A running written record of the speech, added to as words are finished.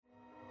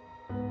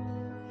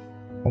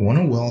want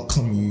to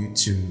welcome you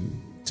to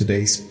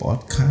today's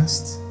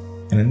podcast.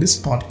 And in this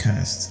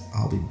podcast,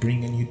 I'll be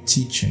bringing you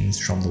teachings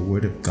from the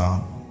Word of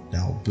God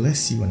that will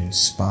bless you and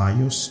inspire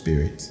your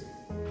spirit.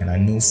 And I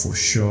know for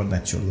sure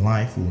that your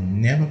life will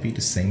never be the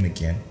same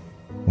again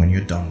when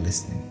you're done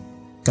listening.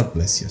 God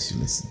bless you as you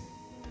listen.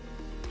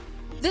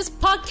 This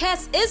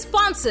podcast is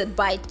sponsored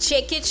by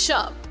Check It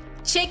Shop.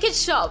 Check It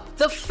Shop,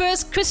 the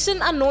first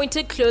Christian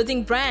anointed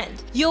clothing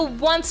brand. Your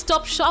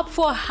one-stop shop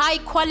for high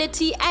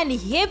quality and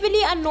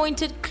heavily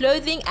anointed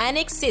clothing and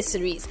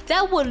accessories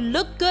that will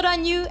look good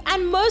on you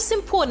and, most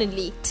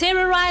importantly,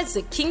 terrorize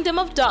the kingdom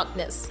of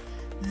darkness.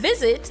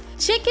 Visit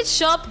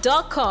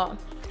checkitshop.com.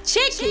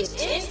 Check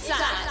it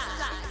inside.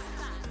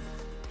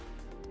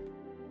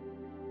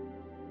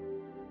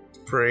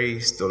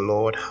 Praise the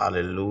Lord.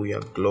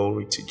 Hallelujah.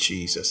 Glory to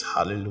Jesus.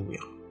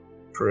 Hallelujah.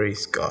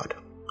 Praise God.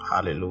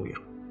 Hallelujah.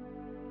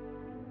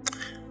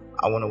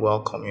 I want to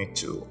welcome you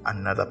to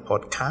another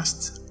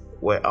podcast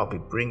where I'll be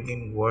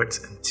bringing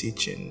words and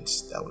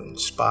teachings that will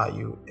inspire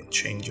you and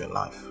change your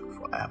life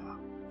forever.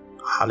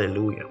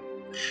 Hallelujah.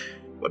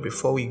 But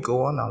before we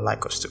go on, I'd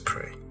like us to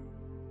pray.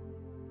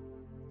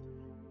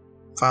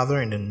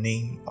 Father, in the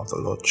name of the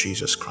Lord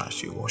Jesus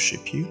Christ, we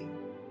worship you.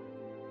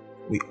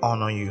 We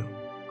honor you.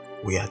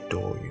 We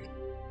adore you.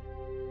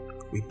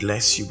 We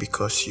bless you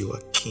because you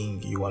are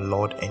King, you are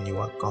Lord, and you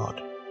are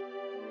God.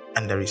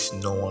 And there is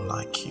no one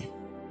like you.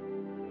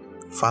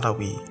 Father,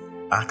 we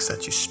ask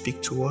that you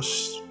speak to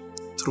us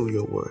through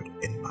your word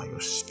and by your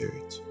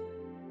Spirit.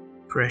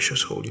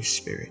 Precious Holy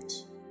Spirit,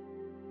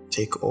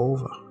 take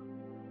over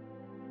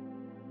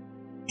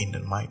in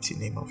the mighty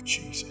name of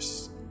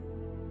Jesus.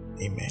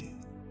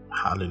 Amen.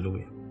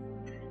 Hallelujah.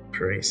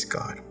 Praise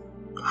God.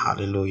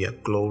 Hallelujah.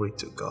 Glory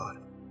to God.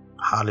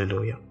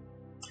 Hallelujah.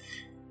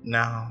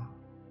 Now,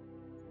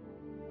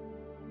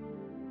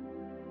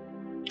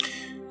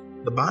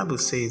 the Bible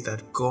says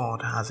that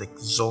God has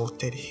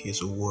exalted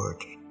his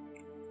word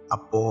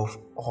above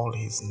all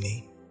his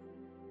name.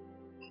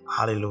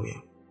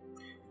 Hallelujah.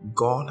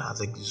 God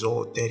has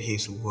exalted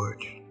his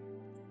word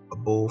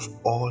above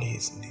all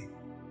his name.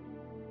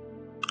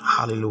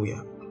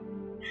 Hallelujah.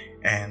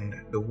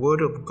 And the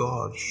word of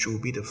God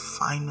should be the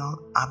final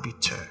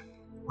arbiter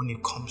when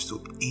it comes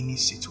to any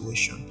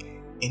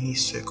situation, any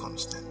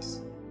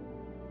circumstance.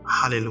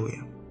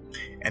 Hallelujah.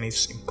 And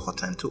it's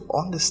important to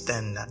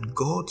understand that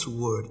God's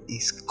word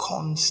is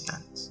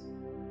constant.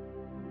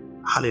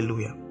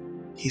 Hallelujah.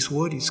 His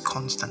word is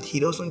constant. He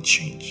doesn't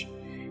change.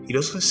 He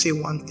doesn't say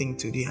one thing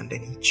today and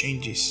then he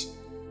changes.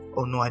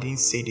 Oh no, I didn't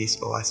say this,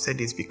 or I said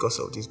this because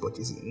of this, but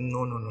this.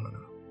 No.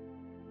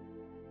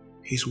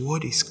 His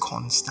word is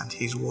constant.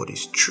 His word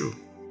is true.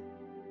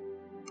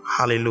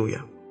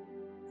 Hallelujah.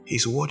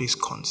 His word is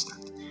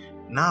constant.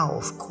 Now,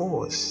 of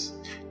course,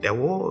 there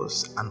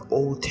was an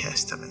Old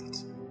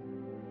Testament.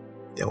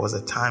 There was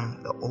a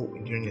time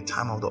during the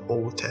time of the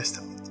Old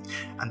Testament,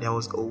 and there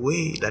was a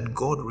way that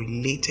God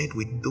related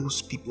with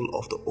those people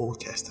of the Old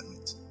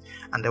Testament,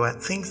 and there were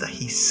things that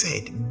he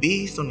said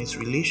based on his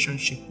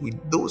relationship with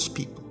those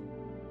people.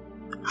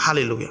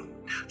 Hallelujah.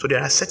 So there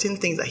are certain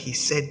things that he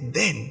said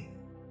then,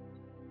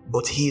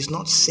 but he is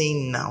not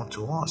saying now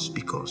to us,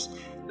 because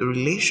the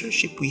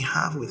relationship we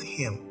have with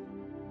him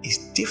is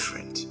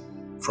different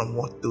from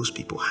what those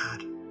people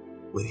had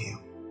with him.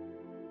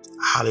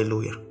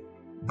 Hallelujah.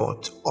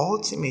 But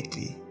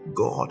ultimately,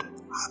 God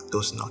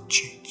does not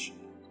change.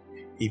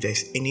 If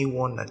there's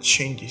anyone that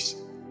changes,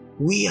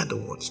 we are the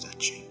ones that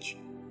change.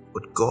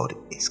 But God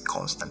is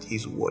constant.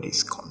 His word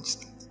is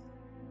constant.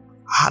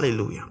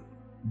 Hallelujah.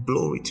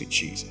 Glory to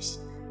Jesus.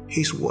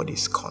 His word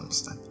is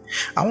constant.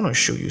 I want to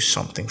show you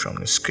something from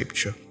the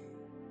scripture.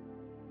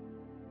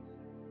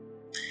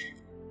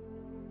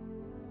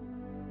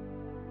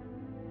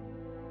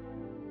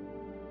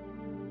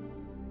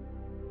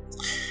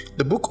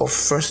 The book of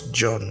 1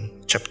 John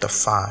chapter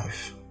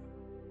 5.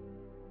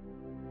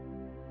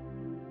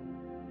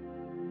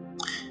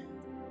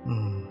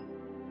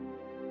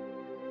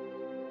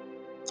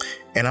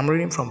 And I'm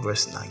reading from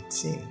verse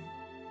 19.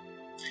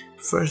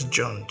 1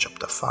 John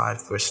chapter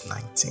 5 verse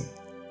 19.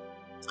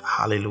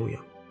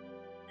 Hallelujah.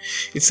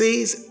 It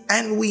says,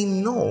 "And we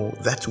know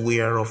that we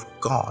are of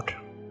God,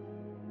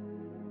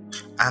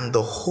 and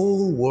the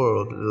whole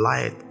world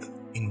lieth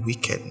in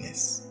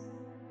wickedness."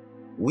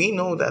 We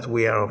know that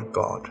we are of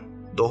God.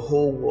 The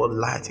whole world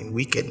lieth in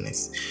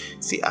wickedness.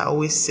 See, I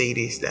always say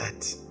this,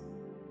 that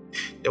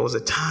there was a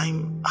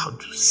time I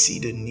would see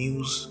the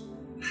news,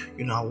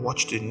 I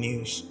watch the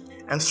news.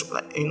 And so,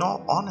 in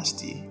all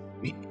honesty,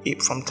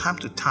 from time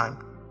to time,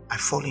 I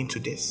fall into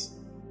this,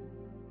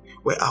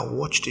 where I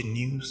watch the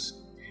news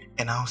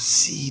and I'll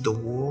see the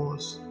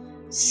wars,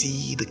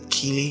 see the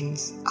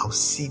killings, I'll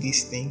see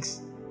these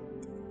things,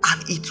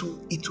 and it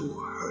will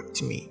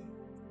hurt me.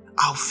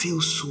 I'll feel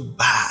so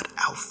bad.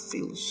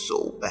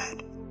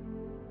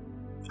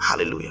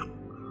 Hallelujah.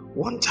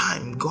 One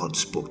time God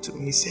spoke to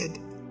me. He said,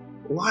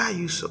 "Why are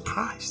you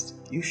surprised?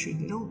 You should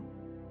know."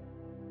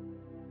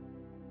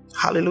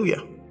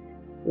 Hallelujah.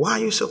 Why are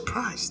you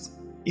surprised?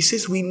 He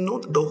says, "We know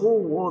that the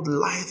whole world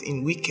lieth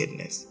in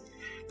wickedness."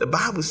 The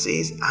Bible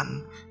says,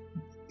 and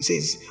it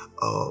says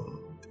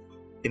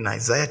in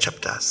Isaiah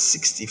chapter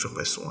 60 from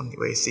verse 1,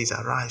 where it says,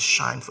 arise,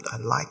 shine, for thy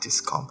light is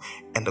come,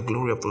 and the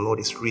glory of the Lord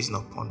is risen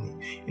upon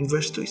thee. In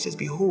verse 2, it says,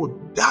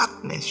 behold,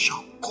 darkness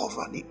shall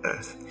cover the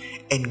earth,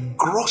 and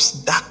gross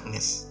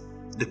darkness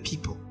the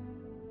people.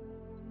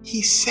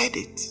 He said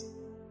it.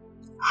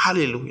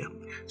 Hallelujah.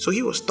 So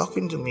he was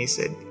talking to me. He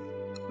said,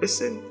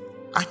 listen,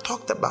 I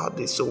talked about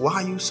this, so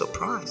why are you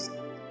surprised?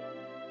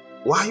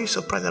 Why are you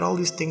surprised that all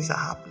these things are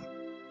happening?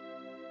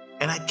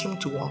 And I came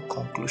to one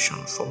conclusion.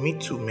 For me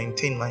to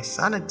maintain my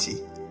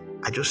sanity,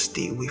 I just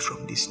stay away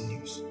from this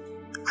news.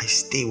 I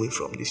stay away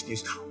from this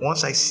news.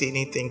 Once I see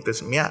anything,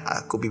 because me,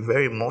 I could be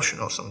very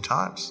emotional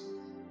sometimes.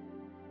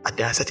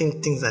 There are certain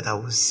things that I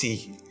will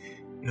see,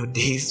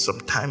 days,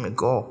 some time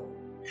ago.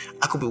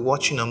 I could be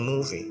watching a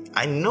movie.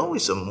 I know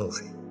it's a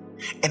movie.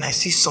 And I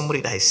see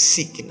somebody that is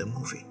sick in the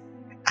movie.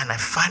 And I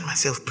find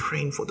myself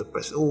praying for the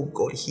person. Oh,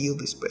 God, heal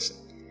this person.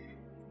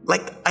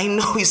 Like, I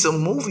know it's a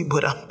movie,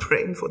 but I'm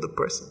praying for the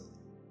person.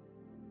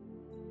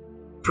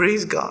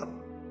 Praise God.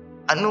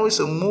 I know it's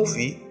a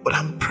movie, but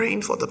I'm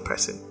praying for the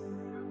person.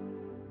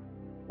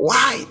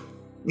 Why?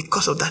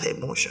 Because of that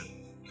emotion.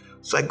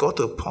 So I got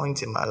to a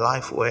point in my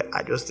life where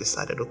I just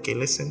decided, okay,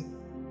 listen,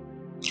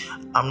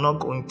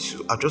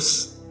 I'll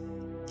just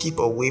keep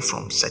away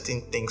from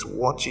certain things,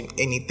 watching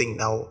anything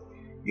that will,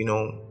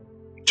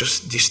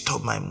 just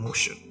disturb my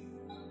emotion.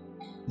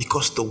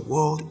 Because the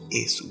world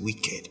is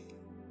wicked.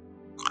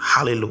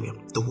 Hallelujah.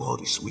 The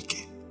world is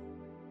wicked.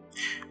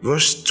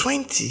 Verse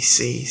 20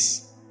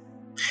 says,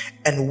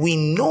 and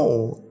we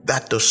know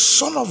that the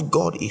Son of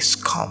God is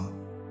come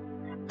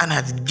and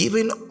has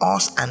given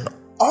us an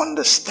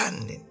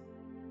understanding.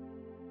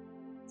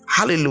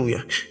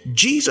 Hallelujah.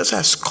 Jesus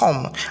has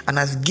come and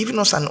has given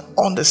us an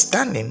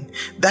understanding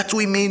that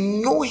we may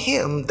know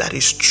him that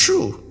is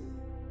true.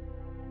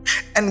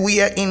 And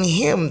we are in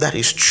him that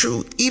is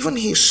true, even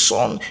his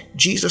Son,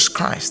 Jesus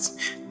Christ.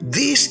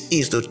 This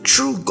is the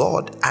true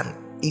God and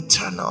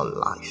eternal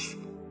life.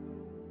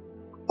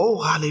 Oh,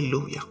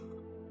 hallelujah.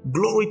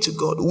 Glory to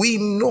God. We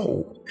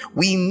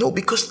know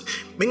because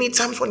many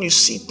times when you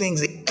see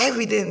things, the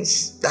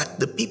evidence that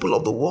the people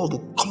of the world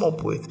will come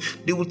up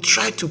with, they will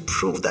try to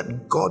prove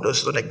that God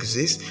does not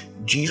exist.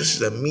 Jesus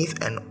is a myth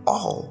and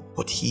all,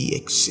 but he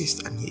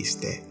exists and he is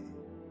there.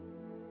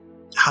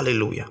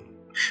 Hallelujah.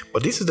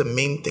 But this is the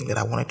main thing that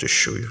I wanted to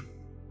show you.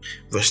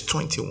 Verse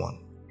 21.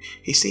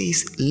 He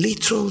says,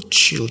 little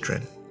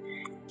children,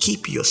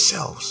 keep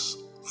yourselves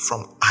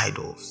from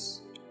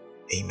idols.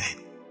 Amen.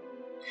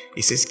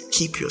 He says,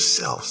 keep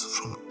yourselves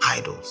from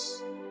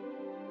idols.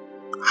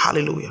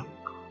 Hallelujah.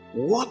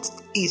 What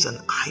is an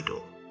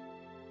idol?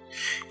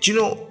 Do you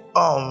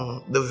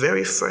know, the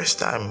very first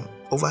time,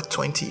 over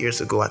 20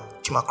 years ago, I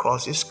came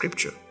across this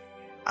scripture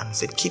and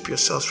said, keep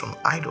yourselves from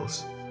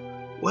idols.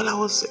 Well, I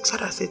was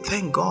excited. I said,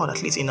 thank God,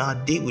 at least in our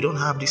day, we don't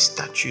have these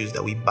statues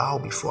that we bow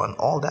before and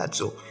all that.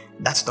 So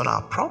that's not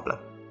our problem.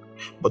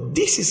 But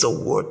this is a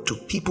word to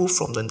people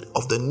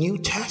of the New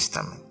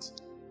Testament.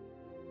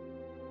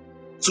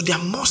 So there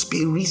must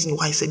be a reason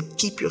why he said,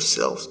 keep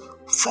yourselves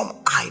from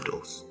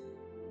idols.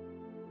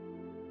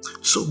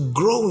 So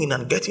growing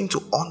and getting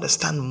to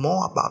understand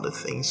more about the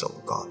things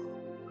of God,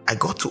 I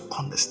got to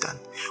understand.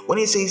 When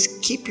he says,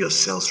 keep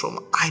yourselves from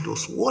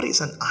idols, what is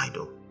an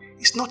idol?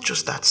 It's not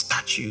just that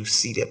statue you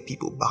see that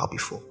people bow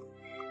before.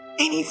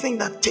 Anything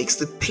that takes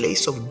the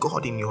place of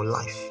God in your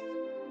life.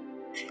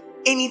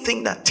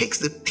 Anything that takes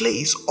the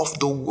place of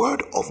the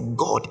word of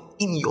God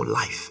in your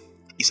life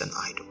is an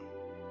idol.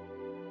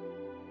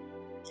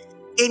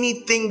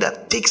 Anything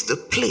that takes the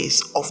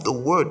place of the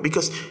word,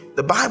 because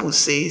the Bible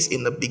says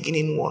in the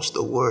beginning was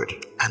the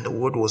word, and the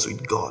word was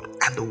with God,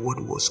 and the word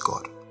was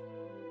God.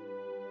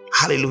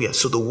 Hallelujah.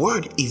 So the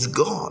word is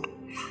God.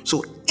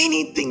 So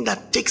anything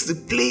that takes the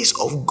place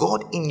of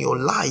God in your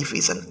life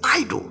is an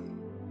idol.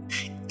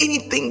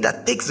 Anything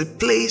that takes the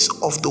place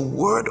of the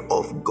word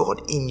of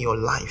God in your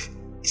life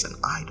is an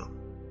idol.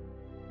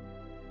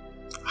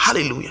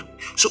 Hallelujah.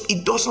 So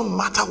it doesn't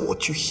matter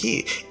what you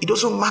hear. It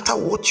doesn't matter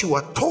what you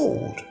are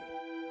told.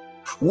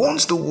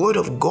 Once the word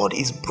of God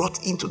is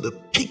brought into the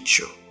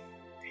picture,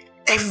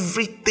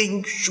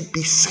 everything should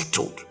be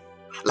settled.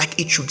 Like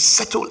it should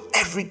settle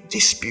every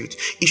dispute.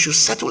 It should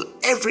settle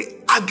every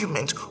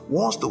argument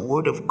once the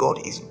word of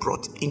God is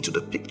brought into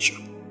the picture.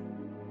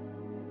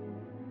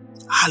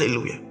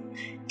 Hallelujah.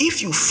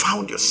 If you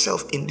found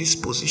yourself in this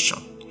position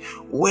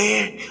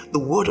where the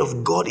word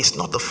of God is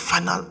not the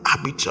final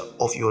arbiter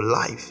of your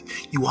life,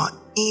 you are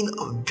in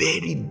a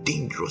very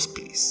dangerous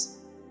place.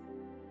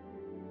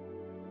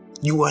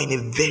 You are in a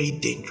very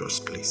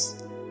dangerous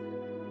place.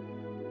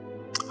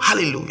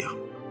 Hallelujah.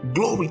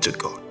 Glory to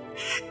God.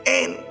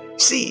 And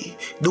see,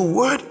 the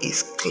word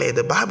is clear.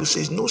 The Bible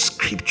says no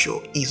scripture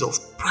is of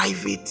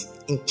private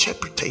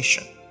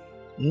interpretation.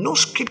 No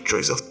scripture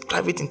is of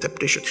private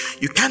interpretation.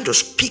 You can't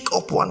just pick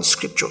up one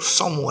scripture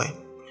somewhere,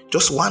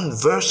 just one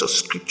verse of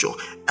scripture,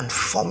 and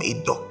form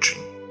a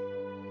doctrine.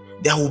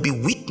 There will be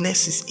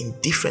witnesses in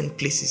different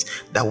places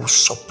that will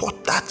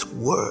support that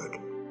word.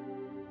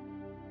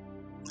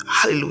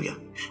 Hallelujah.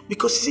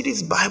 Because you see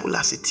this Bible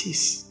as it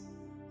is,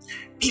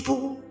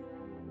 people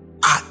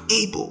are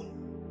able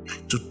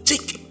to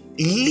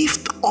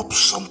lift up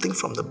something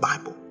from the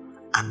Bible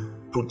and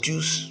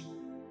produce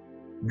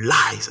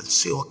lies and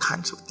say all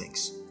kinds of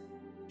things.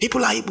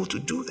 People are able to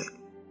do that.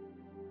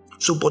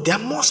 So, but there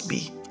must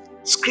be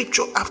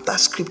scripture after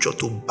scripture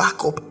to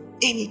back up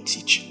any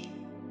teaching.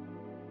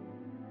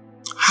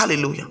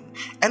 Hallelujah.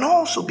 And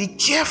also be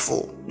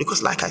careful,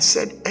 because like I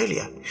said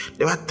earlier,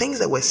 there are things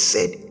that were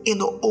said in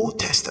the Old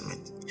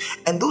Testament,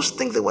 and those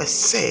things that were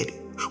said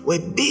were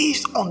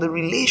based on the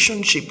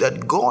relationship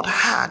that God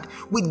had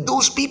with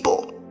those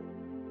people.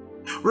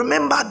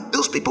 Remember,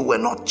 those people were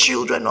not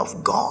children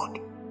of God.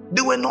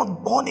 They were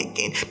not born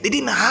again. They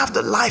didn't have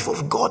the life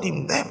of God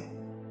in them.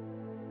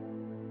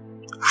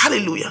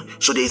 Hallelujah.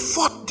 So they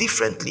thought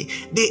differently.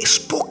 They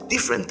spoke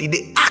differently.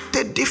 They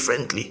acted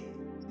differently.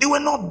 They were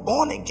not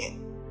born again.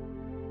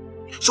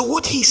 So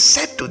what he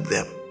said to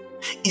them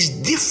is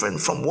different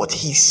from what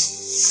he's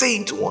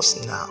saying to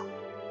us now.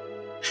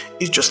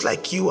 It's just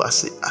like you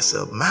as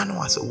a man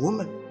or as a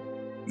woman.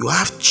 You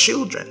have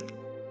children,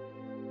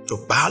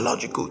 your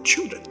biological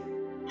children.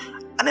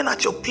 And then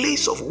at your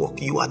place of work,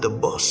 you are the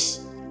boss.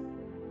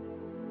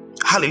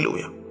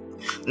 Hallelujah.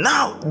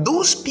 Now,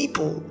 those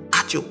people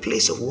at your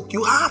place of work,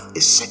 you have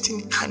a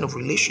certain kind of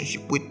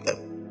relationship with them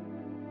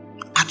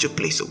at your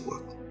place of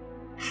work.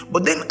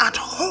 But then at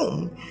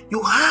home,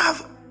 you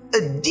have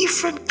a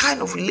different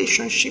kind of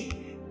relationship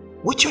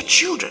with your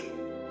children.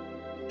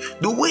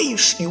 The way you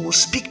will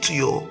speak to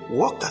your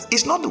workers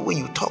is not the way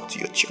you talk to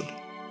your children,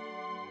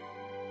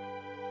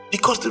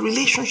 because the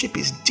relationship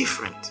is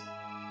different.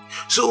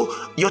 So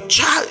your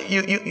child,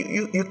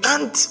 you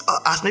can't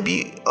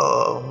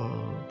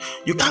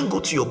you can't go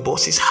to your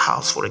boss's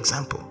house, for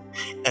example,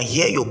 and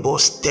hear your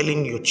boss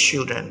telling his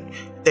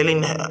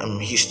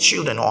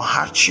children or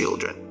her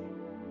children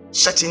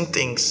certain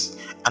things,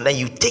 and then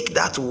you take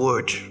that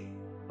word,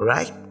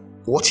 right?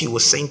 What he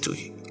was saying to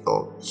him,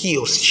 or he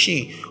or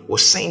she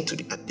was saying to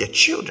their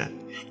children.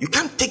 You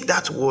can't take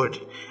that word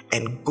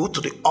and go to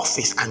the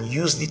office and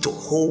use it to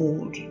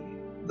hold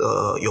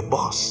your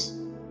boss,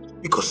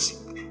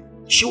 because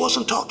she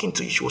wasn't talking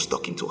to you, she was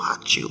talking to her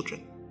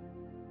children.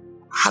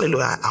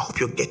 Hallelujah. I hope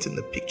you're getting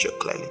the picture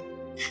clearly.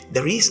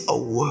 There is a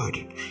word.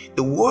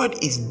 The word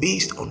is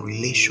based on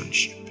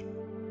relationship.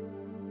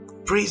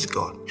 Praise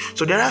God.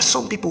 So there are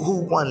some people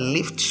who want to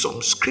lift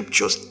some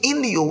scriptures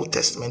in the Old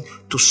Testament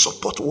to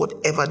support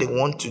whatever they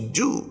want to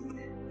do.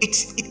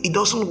 It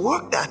doesn't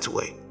work that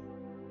way.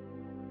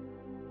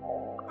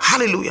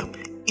 Hallelujah.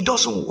 It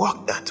doesn't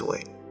work that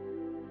way.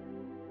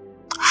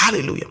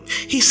 Hallelujah.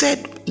 He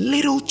said,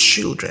 little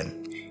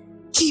children,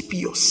 keep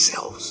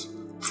yourselves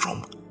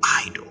from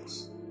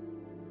idols.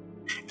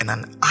 And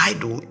an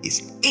idol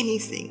is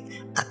anything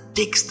that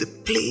takes the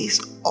place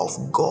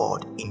of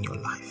God in your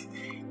life.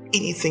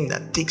 Anything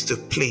that takes the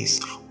place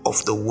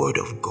of the word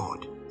of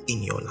God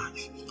in your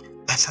life.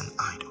 That's an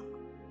idol.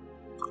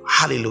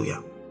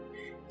 Hallelujah.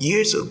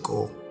 Years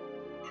ago,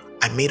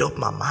 I made up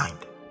my mind.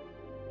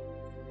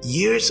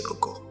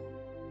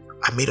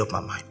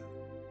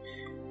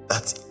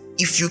 That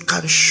if you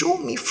can show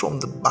me from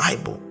the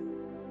Bible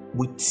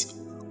with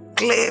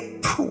clear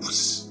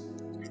proofs,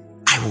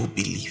 I will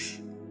believe.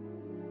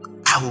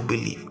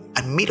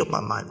 I made up my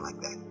mind like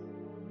that.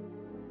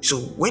 So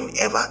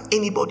whenever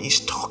anybody is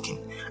talking,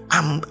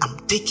 I'm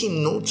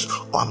taking notes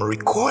or I'm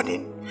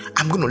recording.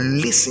 I'm going to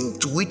listen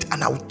to it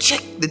and I'll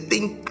check the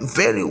thing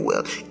very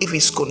well if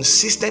it's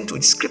consistent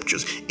with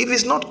scriptures. If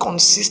it's not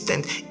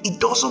consistent, it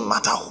doesn't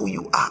matter who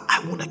you are,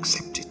 I won't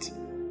accept it.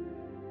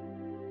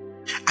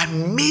 I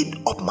made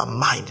up my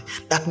mind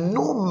that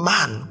no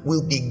man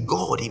will be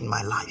God in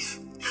my life.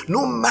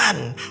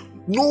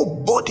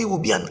 Nobody will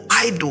be an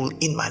idol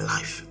in my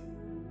life.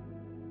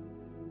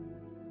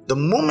 The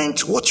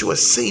moment what you are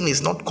saying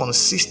is not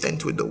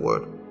consistent with the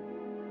word,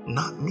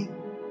 not me.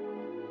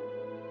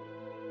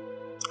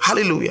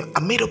 Hallelujah. I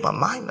made up my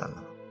mind now.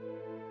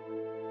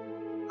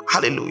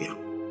 Hallelujah.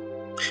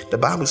 The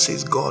Bible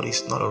says God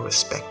is not a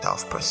respecter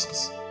of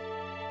persons.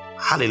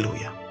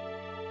 Hallelujah.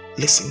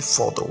 Listen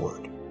for the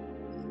word.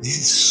 This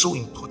is so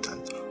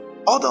important.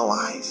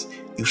 Otherwise,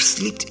 you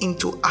slipped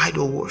into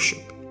idol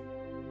worship.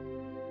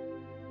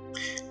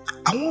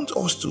 I want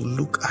us to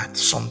look at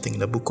something in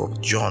the book of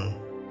John.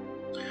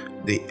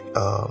 The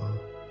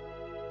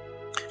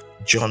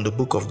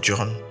book of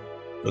John,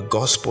 the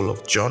Gospel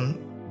of John,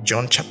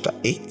 John chapter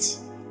 8.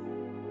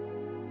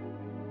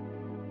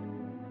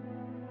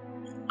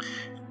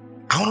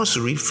 I want us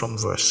to read from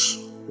verse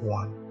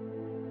 1.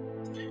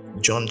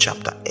 John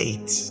chapter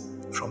 8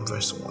 from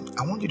verse 1.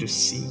 I want you to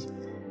see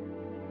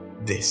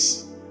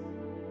this.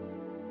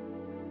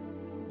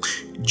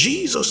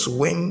 Jesus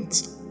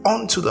went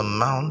onto the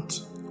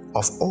Mount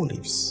of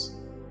Olives,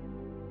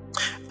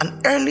 and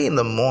early in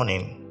the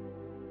morning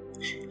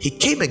he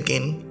came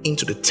again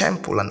into the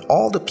temple, and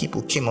all the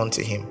people came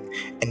unto him,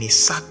 and he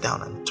sat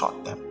down and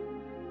taught them.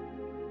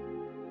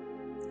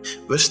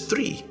 Verse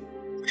 3.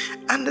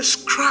 And the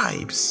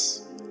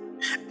scribes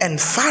and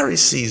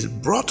Pharisees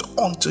brought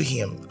unto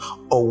him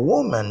a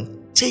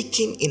woman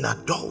taken in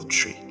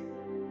adultery.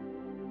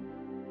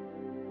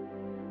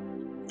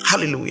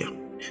 Hallelujah.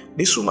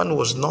 This woman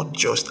was not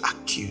just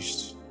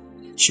accused.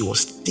 She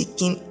was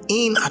taken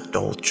in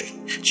adultery.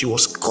 She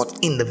was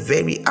caught in the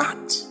very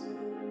act.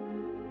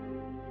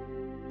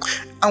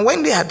 And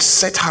when they had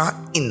set her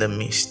in the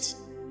midst,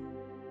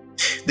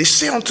 they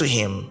say unto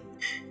him,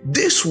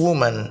 this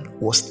woman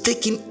was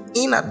taken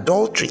in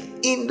adultery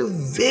in the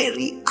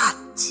very act.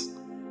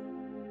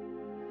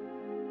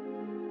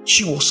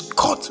 She was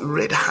caught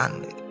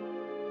red-handed.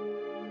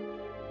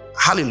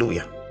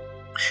 Hallelujah.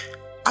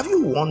 Have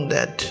you ever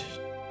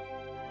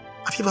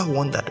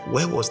wondered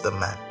where was the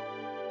man?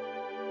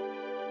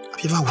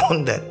 Have you ever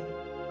wondered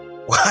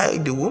why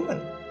the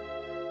woman?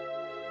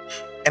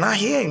 And I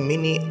hear in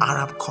many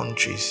Arab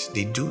countries,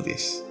 they do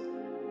this.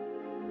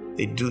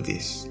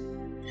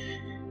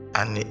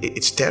 And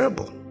it's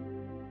terrible.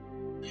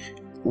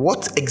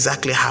 What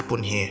exactly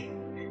happened here?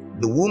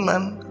 The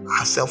woman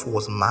herself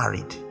was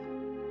married.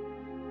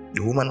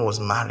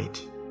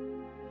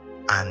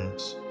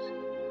 And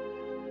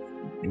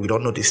we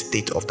don't know the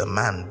state of the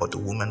man, but the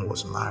woman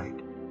was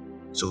married.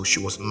 So she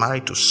was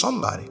married to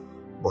somebody,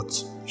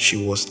 but she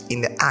was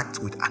in the act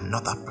with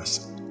another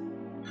person.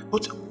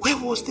 But where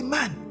was the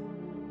man?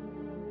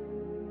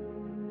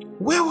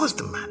 Where was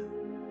the man?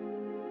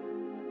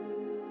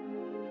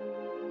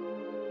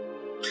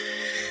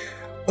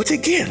 But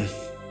again,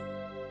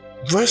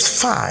 verse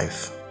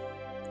 5.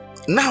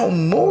 Now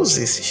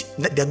Moses,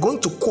 they're going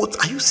to quote,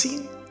 are you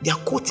seeing? They are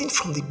quoting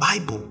from the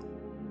Bible.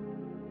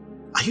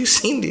 Are you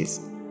seeing this?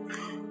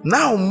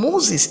 Now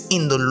Moses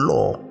in the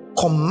law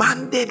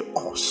commanded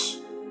us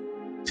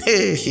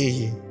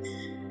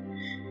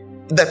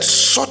that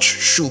such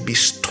should be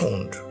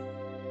stoned.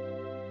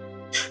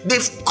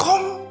 They've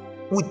come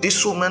with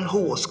this woman who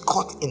was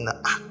caught in the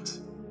act.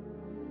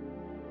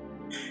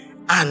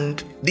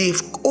 And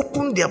they've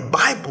opened their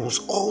Bibles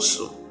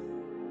also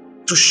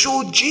to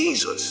show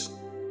Jesus.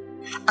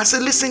 I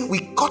said, listen,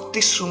 we caught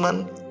this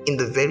woman in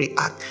the very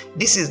act.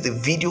 This is the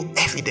video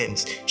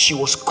evidence. She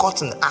was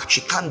caught in the act.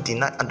 She can't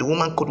deny, and the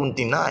woman couldn't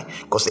deny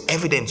because the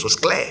evidence was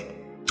clear.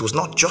 It was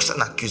not just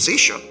an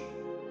accusation.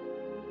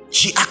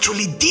 She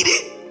actually did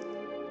it.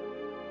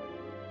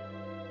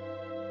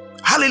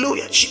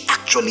 Hallelujah. She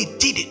actually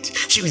did it.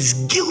 She was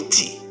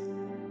guilty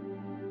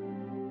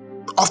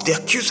of the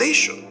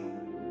accusation.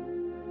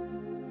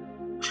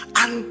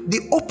 And they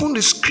opened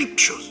the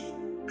scriptures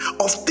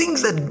of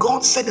things that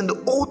God said in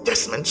the Old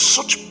Testament,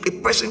 such a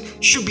person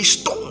should be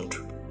stoned.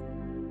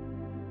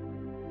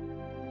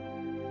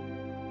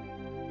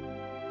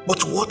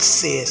 But what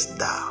sayest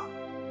thou?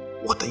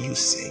 What are you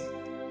saying?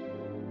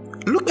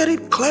 Look at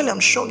it clearly. I'm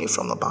showing you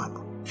from the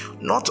Bible.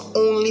 Not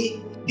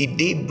only did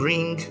they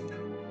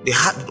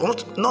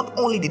not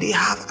only did they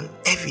have an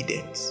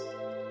evidence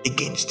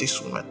against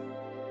this woman,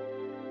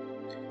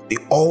 they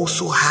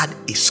also had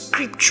a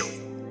scripture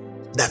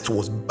that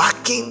was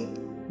backing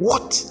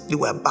what they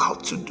were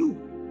about to do.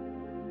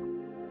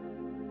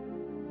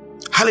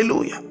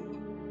 Hallelujah.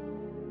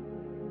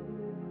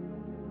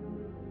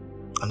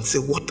 And say,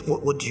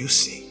 what do you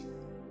say?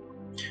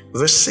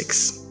 Verse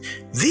 6.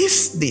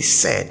 This they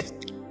said,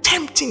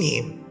 tempting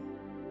him,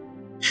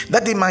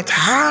 that they might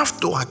have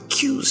to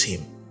accuse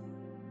him.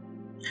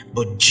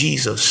 But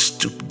Jesus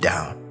stooped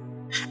down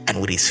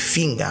and with his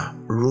finger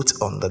wrote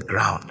on the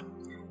ground,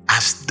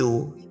 as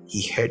though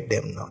he heard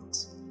them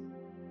not.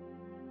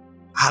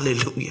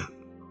 Hallelujah.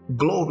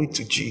 Glory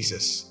to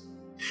Jesus.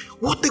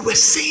 What they were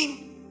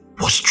saying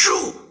was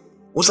true,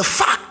 was a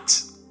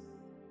fact.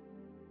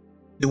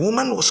 The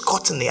woman was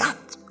caught in the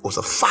act. It was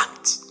a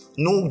fact.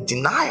 No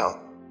denial.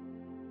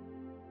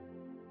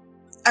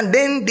 And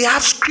then they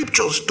have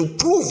scriptures to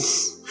prove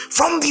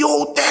from the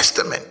Old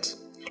Testament.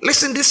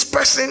 Listen, this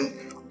person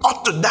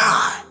ought to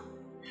die,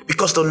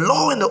 because the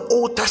law in the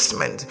Old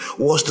Testament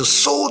was the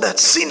soul that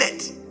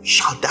sinneth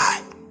shall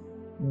die.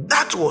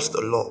 That was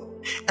the law.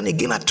 And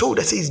again, I told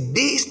us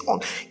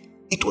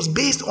it was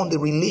based on the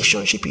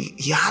relationship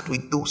he had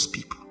with those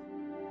people.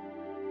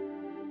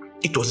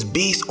 It was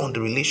based on the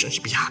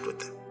relationship he had with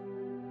them.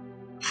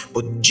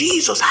 But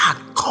Jesus had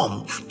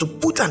come to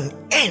put an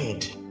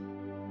end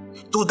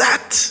to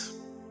that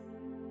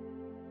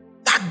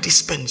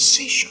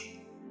dispensation.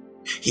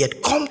 He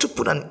had come to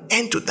put an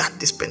end to that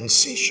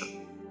dispensation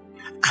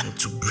and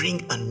to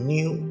bring a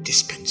new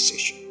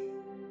dispensation.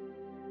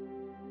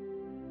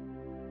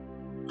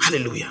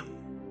 Hallelujah.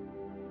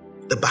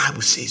 The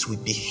Bible says we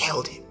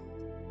beheld him.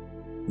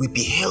 We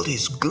beheld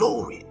his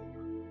glory.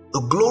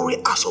 The glory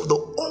as of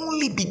the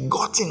only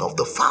begotten of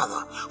the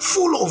Father,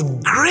 full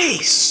of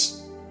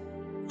grace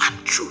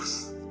and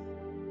truth.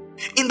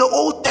 In the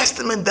Old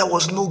Testament, there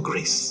was no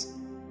grace.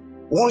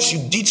 Once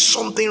you did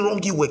something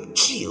wrong, you were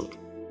killed,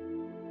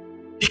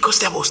 because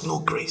there was no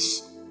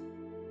grace.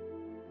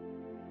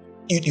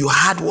 You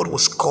had what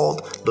was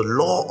called the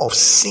law of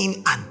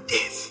sin and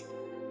death.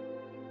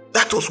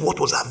 That was what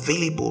was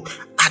available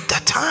at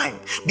that time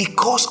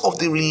because of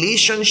the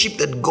relationship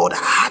that God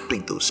had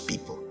with those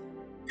people.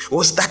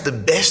 Was that the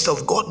best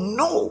of God?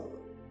 No.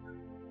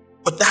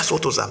 But that's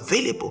what was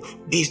available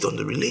based on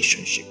the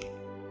relationship.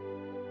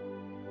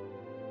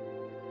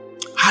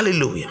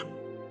 Hallelujah.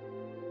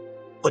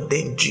 But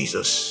then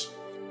Jesus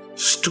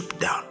stooped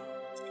down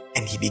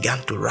and he began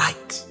to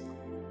write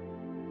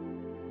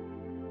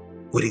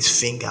with his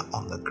finger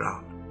on the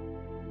ground.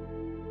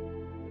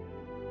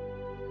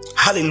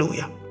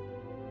 Hallelujah.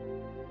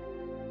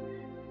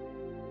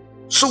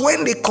 So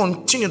when they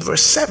continued,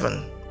 verse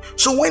 7,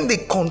 so when they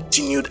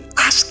continued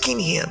asking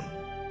him,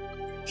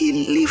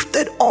 he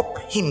lifted up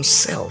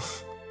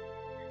himself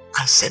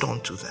and said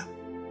unto them,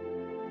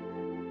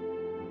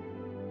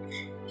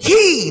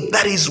 he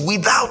that is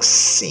without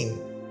sin,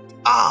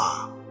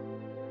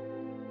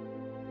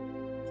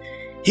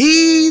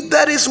 he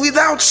that is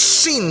without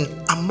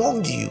sin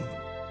among you,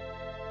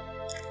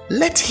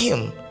 let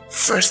him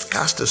first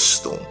cast a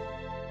stone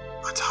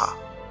at her.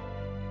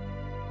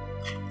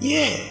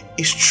 Yeah,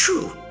 it's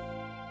true.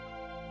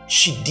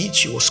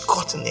 She was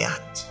caught in the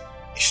act.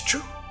 It's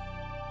true.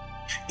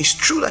 It's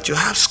true that you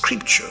have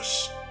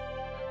scriptures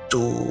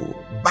to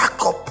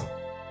back up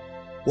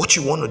what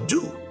you want to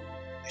do.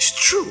 It's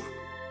true.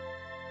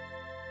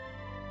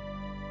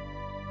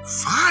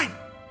 Fine.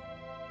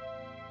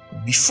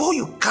 Before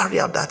you carry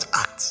out that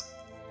act,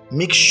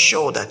 make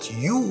sure that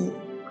you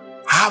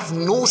have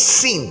no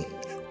sin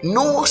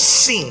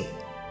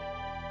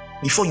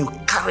before you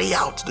carry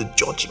out the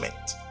judgment.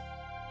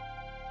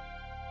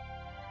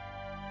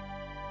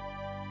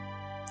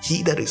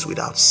 He that is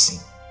without sin,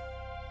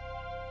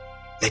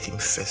 let him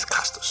first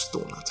cast a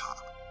stone at her.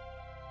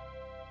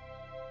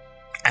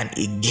 And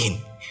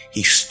again,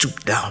 he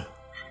stooped down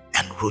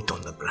and wrote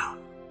on the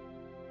ground.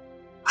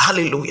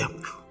 Hallelujah.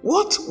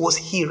 What was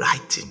he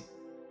writing?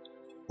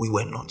 We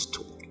were not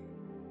told.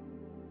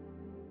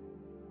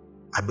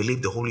 I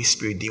believe the Holy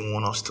Spirit didn't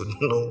want us to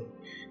know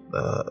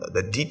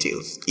the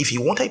details. If he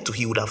wanted to,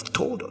 he would have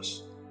told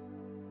us.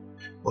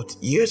 But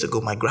years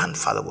ago, my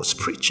grandfather was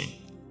preaching.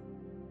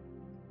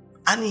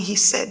 And he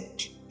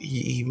said,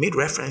 he made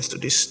reference to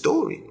this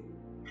story.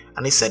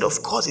 And he said,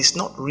 of course, it's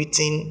not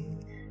written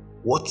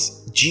what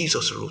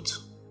Jesus wrote.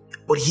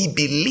 But he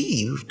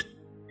believed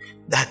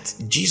that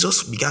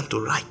Jesus began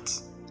to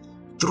write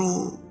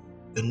through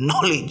the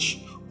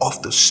knowledge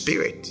of the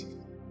Spirit.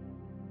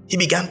 He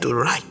began to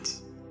write.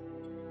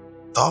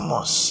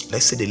 Thomas,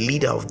 let's say the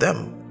leader of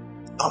them,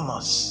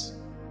 Thomas,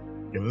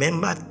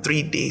 remember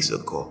 3 days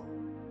ago,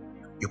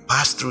 you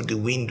passed through the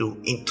window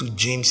into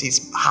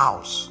James's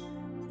house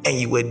and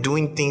you were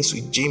doing things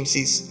with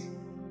James's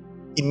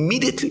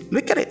immediately.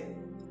 Look at it.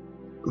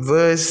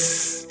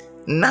 Verse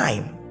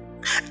 9.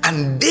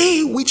 And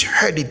they which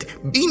heard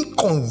it, being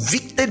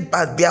convicted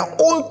by their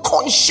own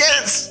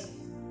conscience,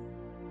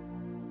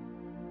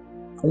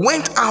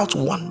 went out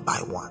one by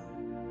one.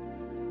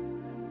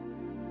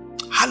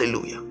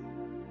 Hallelujah.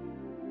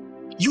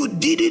 You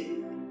did it.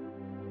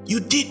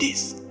 You did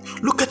this.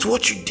 Look at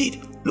what you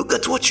did. Look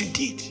at what you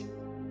did.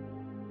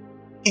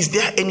 Is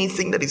there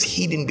anything that is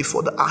hidden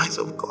before the eyes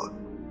of God?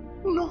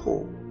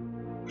 No.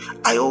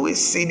 I always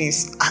say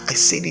this. I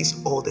say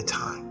this all the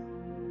time.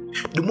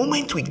 The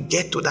moment we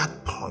get to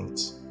that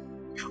point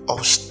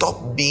of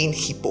stop being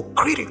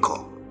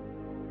hypocritical,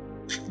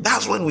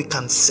 that's when we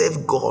can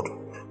serve God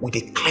with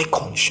a clear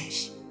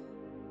conscience.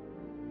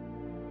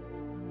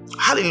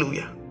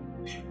 Hallelujah.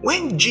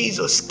 When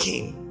Jesus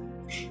came,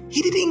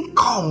 he didn't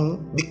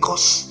come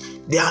because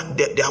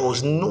there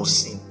was no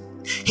sin.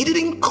 He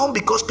didn't come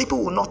because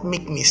people will not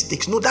make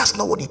mistakes. No, that's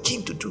not what he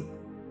came to do.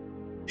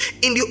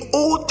 In the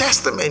Old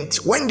Testament,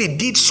 when they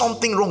did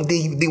something wrong,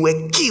 they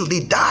were killed,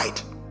 they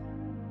died.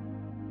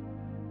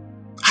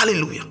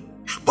 Hallelujah.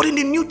 But in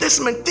the New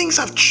Testament, things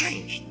have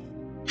changed.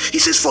 He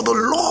says, for the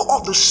law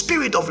of the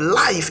Spirit of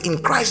life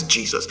in Christ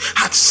Jesus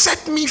had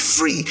set me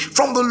free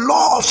from the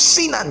law of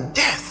sin and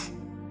death.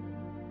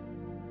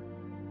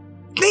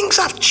 Things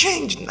have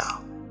changed now.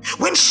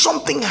 When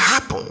something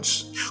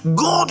happens,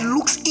 God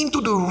looks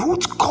into the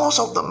root cause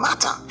of the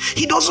matter.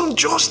 He doesn't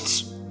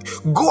just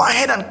go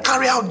ahead and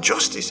carry out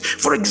justice.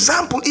 For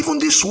example, even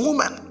this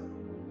woman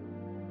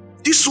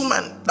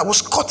that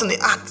was caught in the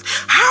act,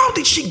 how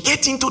did she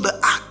get into the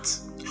act?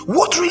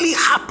 What really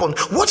happened?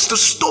 What's the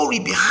story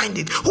behind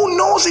it? Who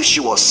knows if she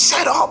was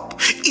set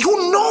up?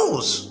 Who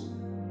knows?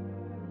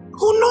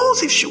 Who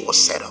knows if she was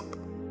set up?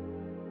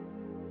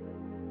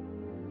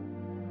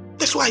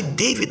 That's why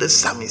David the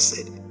psalmist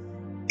said,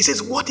 he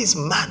says, what is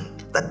man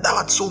that thou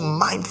art so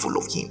mindful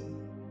of him?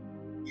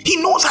 He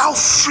knows how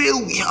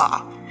frail we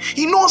are.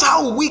 He knows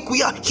how weak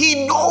we are.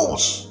 He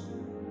knows.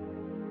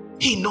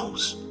 He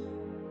knows.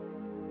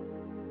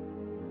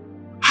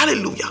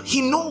 Hallelujah.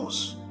 He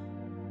knows.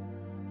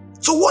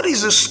 So what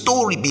is the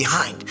story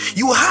behind?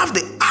 You have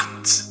the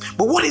act,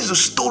 but what is the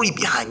story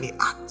behind the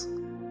act?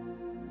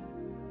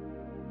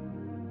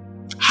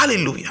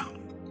 Hallelujah.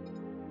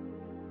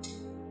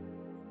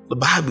 The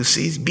Bible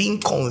says, being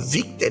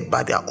convicted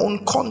by their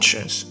own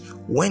conscience,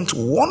 went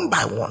one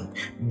by one,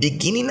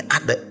 beginning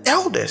at the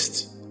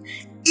eldest,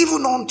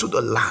 even unto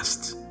the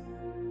last.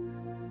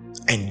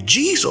 And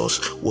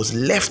Jesus was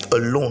left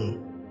alone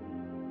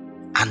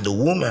and the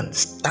woman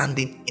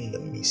standing in the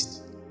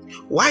midst.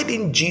 Why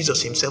didn't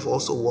Jesus himself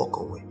also walk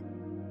away?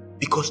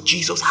 Because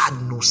Jesus had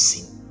no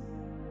sin.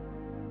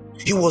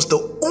 He was the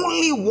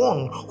only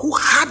one who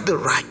had the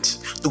right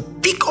to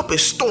pick up a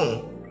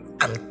stone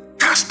and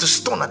cast the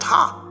stone at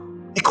her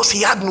because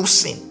he had no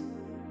sin.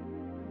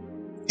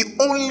 The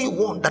only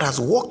one that has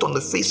walked on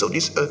the face of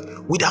this earth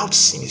without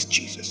sin is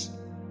Jesus.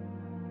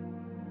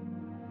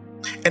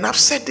 And I've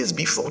said this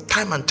before,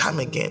 time and time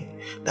again,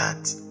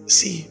 that,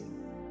 see,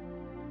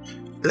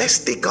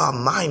 let's take our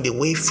mind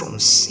away from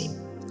sin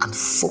and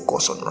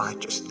focus on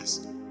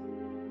righteousness.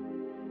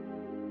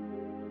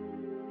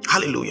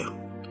 Hallelujah.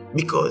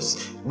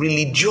 Because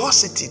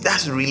religiosity,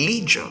 that's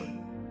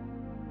religion.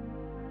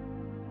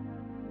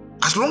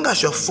 As long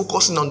as you're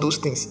focusing on those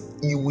things,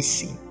 you will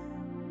sin.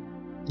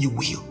 You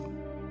will.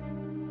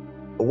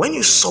 But when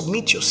you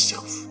submit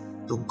yourself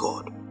to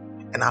God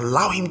and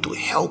allow Him to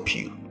help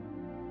you,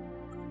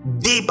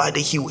 day by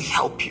day He will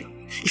help you.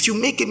 If you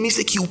make a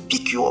mistake, He will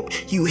pick you up.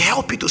 He will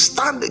help you to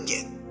stand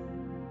again.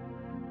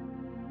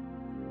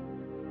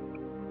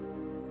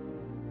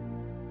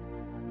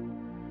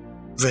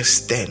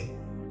 Verse 10.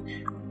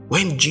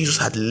 When Jesus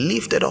had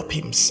lifted up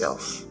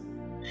Himself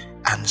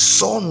and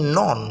saw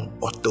none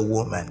but the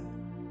woman,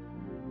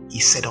 He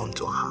said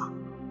unto her,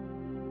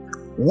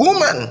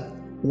 Woman,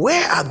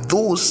 where are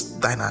those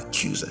thine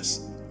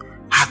accusers?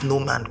 Hath no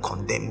man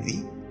condemned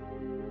thee?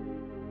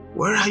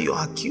 Where are your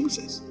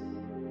accusers?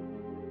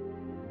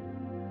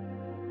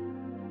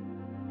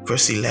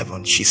 Verse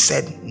 11, she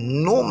said,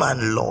 No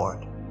man,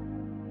 Lord,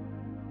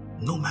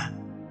 no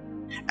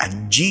man.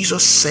 And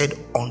Jesus said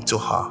unto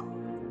her,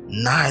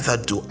 Neither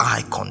do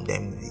I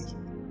condemn thee.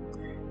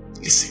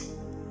 Listen,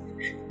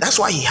 that's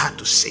why He had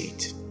to say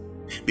it.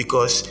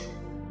 Because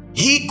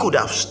He could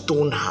have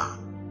stoned her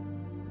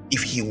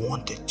if He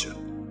wanted to.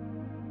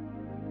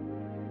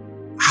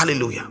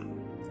 Hallelujah.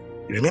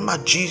 Remember,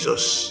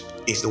 Jesus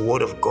is the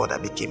Word of God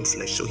that became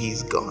flesh, so He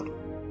is God.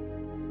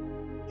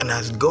 And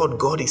as God,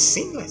 God is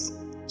sinless.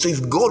 So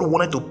if God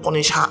wanted to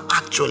punish her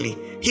actually,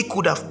 He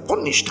could have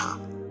punished her.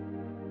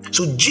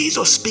 So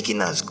Jesus,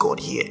 speaking as God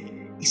here,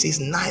 He says,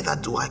 Neither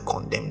do I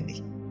condemn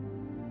thee.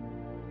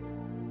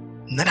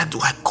 Neither do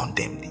I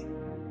condemn thee.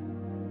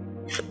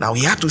 Now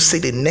He had to say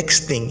the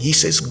next thing. He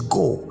says,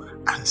 Go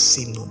and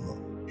sin no more.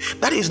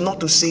 That is not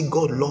to say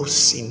God loves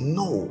sin.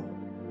 No.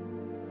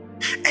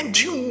 And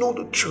do you know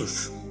the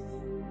truth?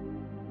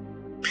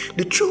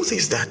 The truth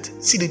is that,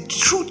 see, the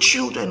true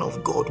children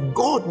of God,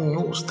 God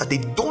knows that they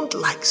don't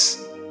like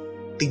sin.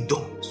 They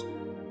don't.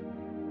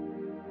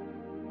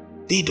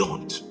 They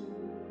don't.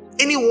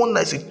 Anyone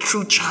that is a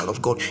true child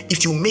of God,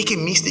 if you make a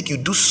mistake, you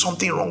do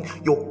something wrong,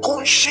 your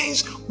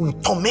conscience will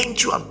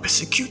torment you and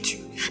persecute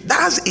you.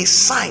 That's a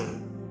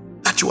sign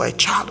that you are a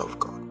child of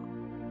God.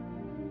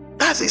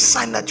 That's a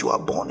sign that you are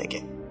born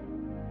again.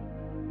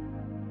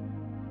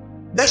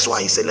 That's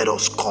why He said, let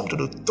us come to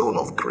the throne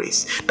of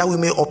grace, that we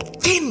may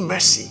obtain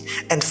mercy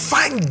and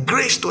find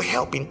grace to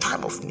help in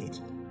time of need.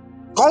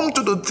 Come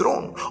to the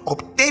throne,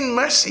 obtain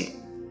mercy,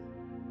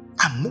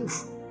 and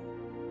move.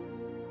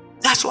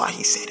 That's why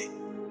He said it.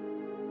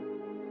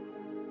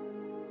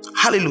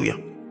 Hallelujah.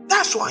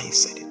 That's why He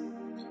said it.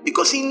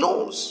 Because He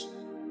knows.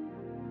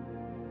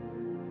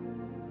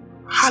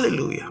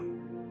 Hallelujah.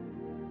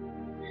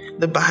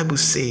 The Bible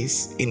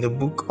says in the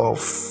book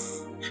of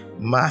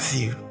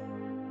Matthew,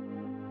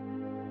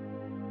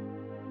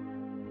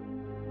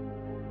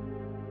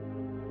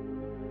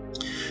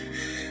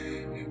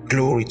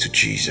 glory to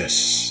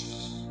Jesus.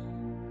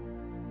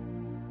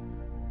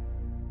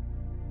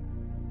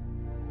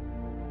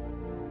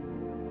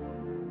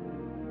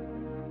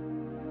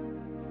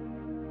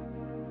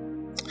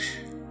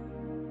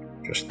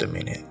 Just a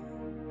minute.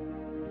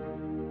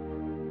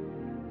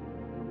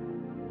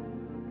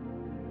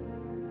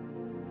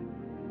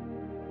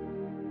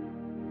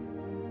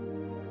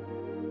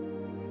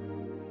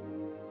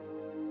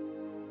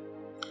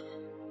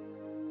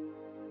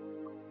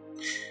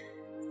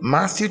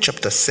 Matthew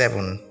chapter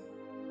 7,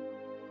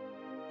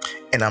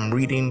 and I'm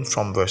reading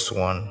from verse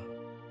 1.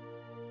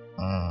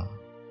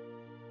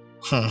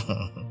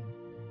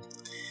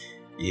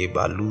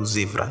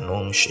 Yebaluze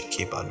vranon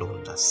sheke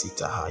balonda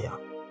sitahaya.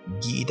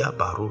 Gida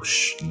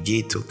barush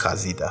geto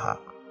kazidaha.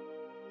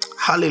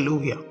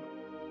 Hallelujah.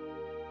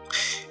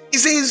 It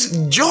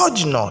says,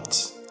 Judge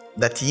not,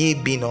 that ye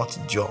be not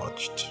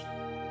judged.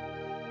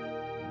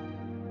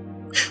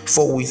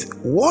 For with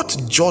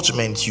what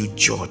judgment you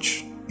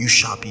judge, you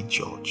shall be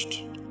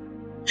judged.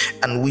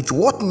 And with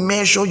what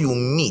measure you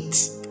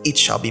meet, it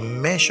shall be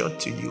measured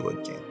to you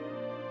again.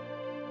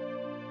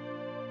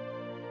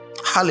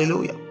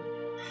 Hallelujah.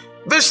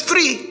 Verse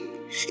 3,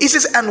 it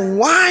says, And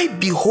why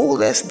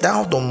beholdest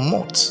thou the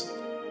mote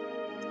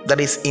that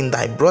is in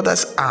thy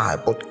brother's eye,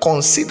 but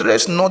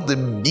considerest not the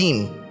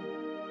beam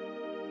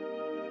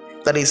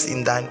that is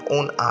in thine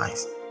own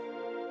eyes?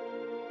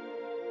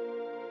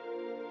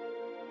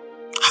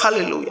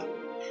 Hallelujah.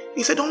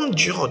 He said, don't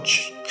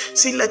judge.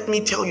 See, let me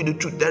tell you the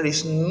truth. There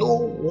is no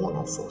one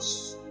of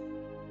us.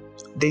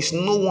 There is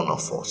no one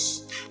of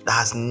us that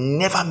has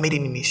never made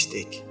any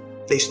mistake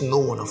There's no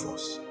one of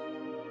us.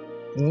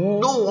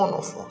 No one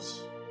of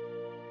us.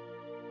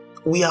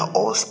 We are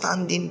all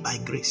standing by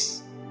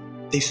grace.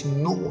 There's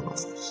no one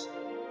of us.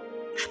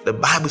 The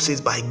Bible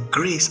says, by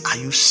grace are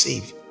you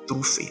saved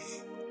through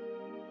faith.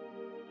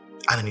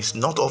 And it's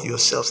not of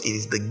yourselves, it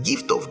is the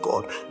gift of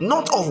God,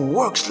 not of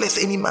works,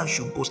 lest any man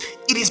should boast.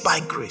 It is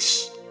by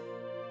grace.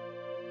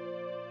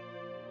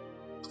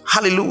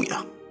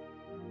 Hallelujah.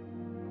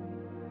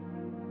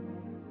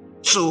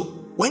 So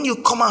when you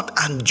come out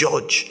and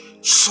judge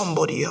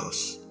somebody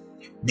else,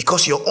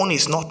 because your own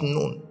is not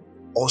known,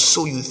 or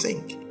so you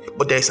think,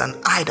 but there is an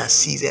eye that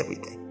sees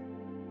everything.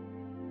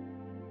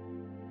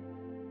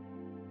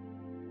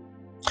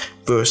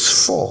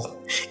 Verse 4,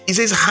 it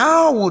says,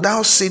 how wilt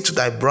thou say to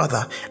thy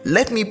brother,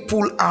 let me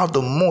pull out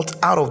the mote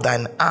out of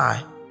thine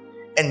eye,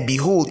 and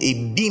behold,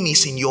 a beam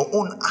is in your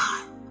own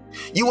eye?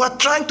 You are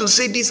trying to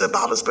say this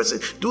about this person,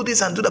 do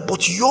this and do that,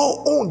 but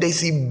your own,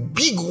 there's a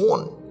big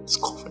one. It's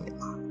covering the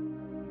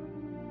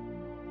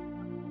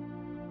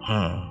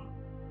eye.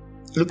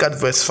 Look at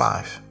verse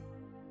 5.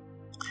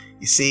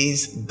 It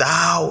says,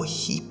 thou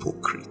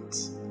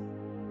hypocrite.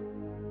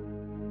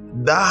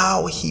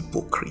 Thou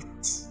hypocrite.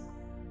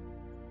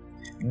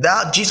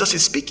 Thou, Jesus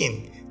is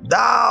speaking,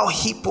 thou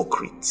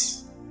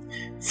hypocrite.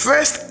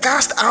 First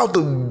cast out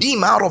the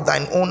beam out of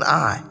thine own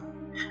eye,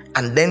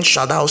 and then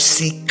shalt thou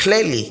see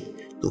clearly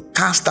to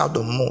cast out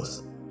the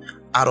mote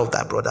out of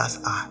thy brother's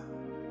eye.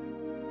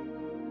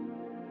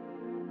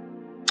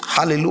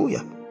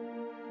 Hallelujah.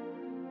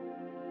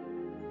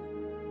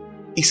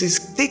 It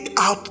says, take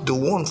out the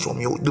one from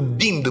you, the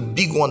beam, the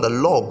big one, the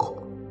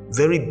log,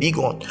 very big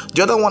one.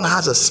 The other one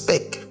has a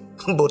speck,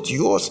 but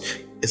yours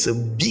is a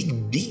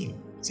big beam.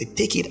 Say,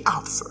 take it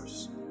out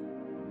first.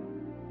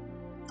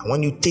 And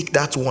when you take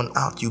that one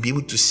out, you'll be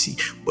able to see.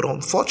 But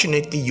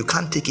unfortunately, you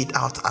can't take it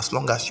out as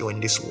long as you're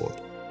in this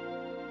world.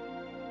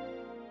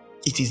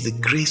 It is the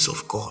grace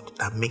of God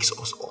that makes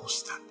us all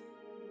stand.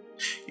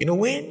 You know,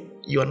 when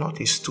you are not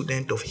a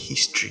student of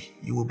history,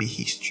 you will be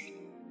history.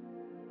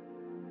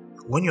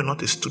 When you're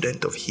not a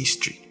student of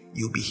history,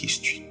 you'll be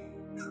history.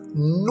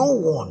 No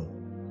one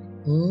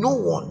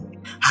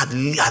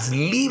has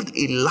lived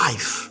a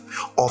life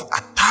of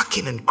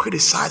attacking and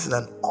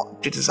criticizing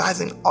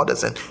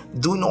others and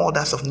doing all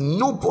that stuff.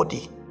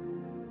 Nobody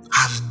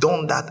has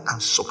done that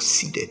and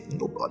succeeded.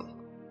 Nobody.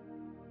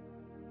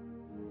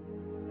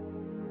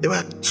 There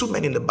were two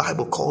men in the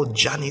Bible called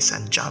Jannes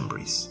and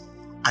Jambres,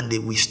 and they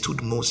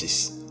withstood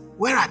Moses.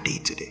 Where are they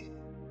today?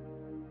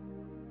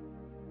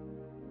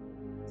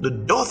 The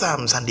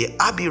Dothams and the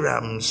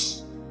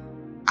Abirams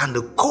and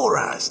the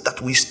Korahs that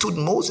withstood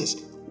Moses,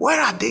 where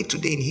are they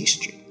today in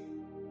history?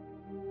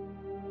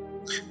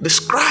 The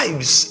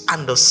scribes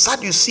and the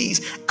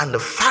Sadducees and the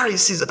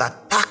Pharisees that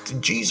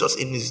attacked Jesus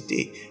in his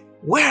day,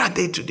 where are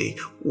they today?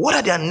 What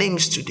are their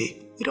names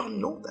today? We don't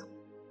know them.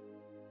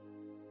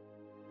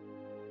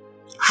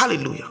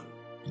 Hallelujah.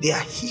 They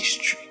are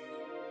history.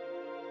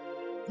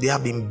 They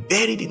have been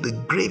buried in the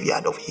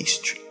graveyard of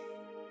history.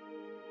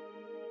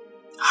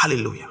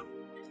 Hallelujah.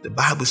 The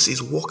Bible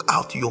says, walk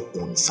out your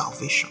own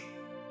salvation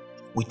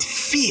with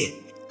fear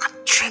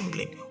and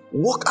trembling.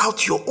 Walk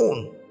out your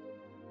own.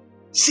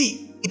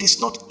 See, it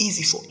is not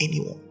easy for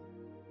anyone.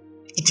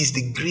 It is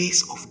the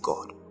grace of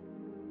God.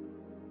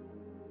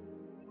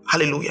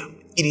 Hallelujah.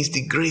 It is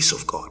the grace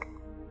of God.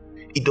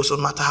 It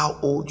doesn't matter how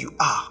old you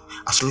are,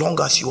 as long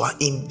as you are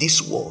in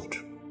this world.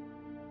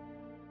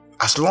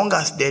 As long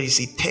as there is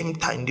a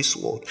tempter in this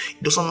world,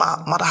 it doesn't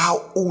matter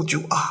how old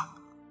you are.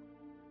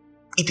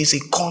 It is a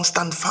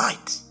constant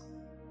fight.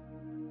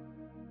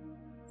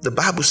 The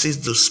Bible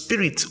says the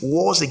spirit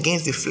wars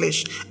against the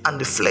flesh and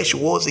the flesh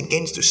wars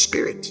against the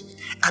spirit.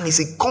 And it's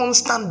a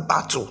constant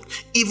battle.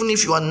 Even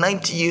if you are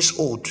 90 years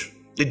old,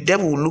 the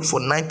devil will look for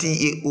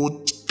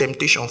 90-year-old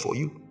temptation for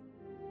you.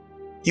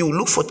 He will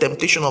look for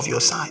temptation of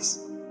your size.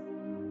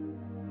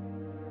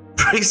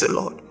 Praise the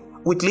Lord.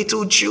 With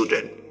little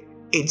children,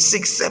 age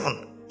 6,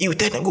 7, you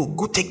tell them,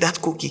 go take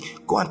that cookie.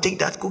 Go and take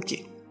that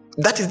cookie.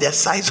 That is their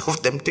size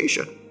of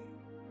temptation.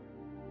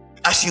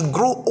 As you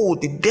grow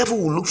old, the devil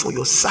will look for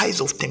your size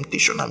of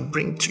temptation and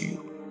bring to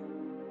you.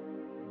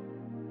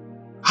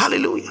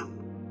 Hallelujah.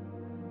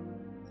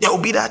 There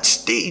will be that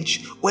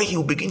stage where he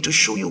will begin to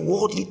show you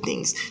worldly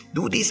things.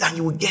 Do this and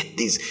you will get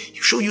this.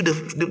 He'll show you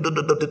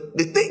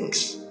the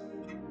things.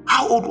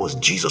 How old was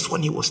Jesus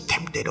when he was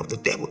tempted of the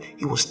devil?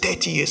 He was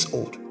 30 years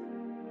old.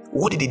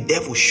 What did the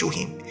devil show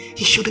him?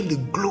 He showed him the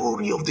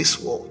glory of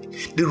this world,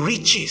 the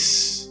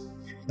riches,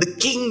 the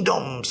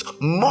kingdoms,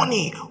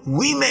 money,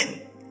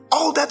 women,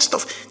 all that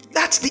stuff.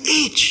 That's the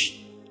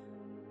age.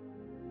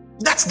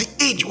 That's the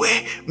age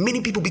where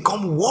many people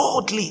become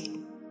worldly.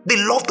 They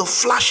love the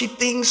flashy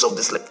things of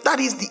this life. That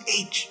is the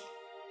age.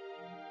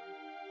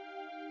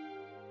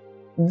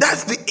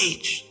 That's the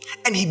age.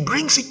 And he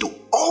brings it to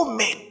all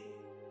men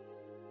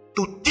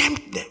to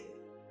tempt them.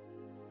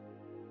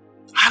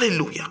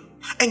 Hallelujah.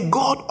 And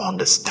God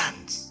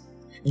understands.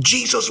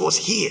 Jesus was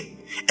here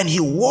and he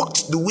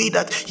walked the way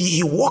that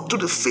he walked to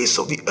the face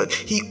of the earth.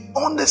 He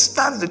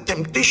understands the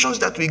temptations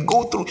that we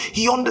go through.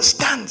 He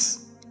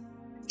understands.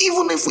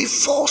 Even if we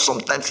fall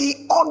sometimes,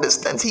 he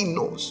understands, he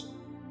knows.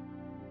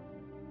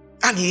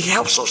 And he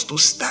helps us to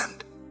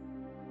stand.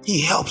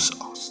 He helps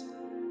us.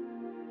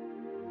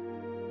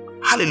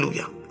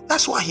 Hallelujah.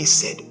 That's why he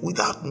said,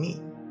 without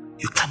me,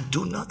 you can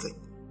do nothing.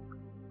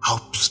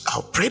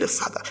 I'll pray the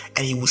Father,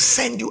 and he will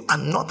send you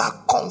another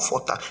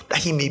comforter, that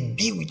he may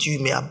be with you,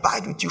 he may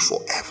abide with you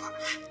forever.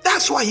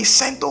 That's why he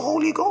sent the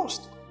Holy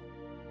Ghost.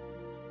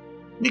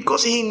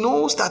 Because he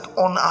knows that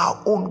on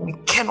our own we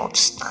cannot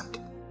stand.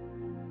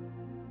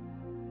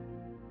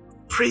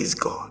 Praise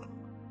God.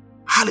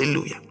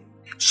 Hallelujah.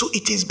 So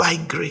it is by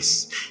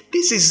grace.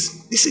 This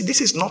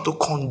is not to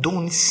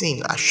condone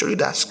sin. I show you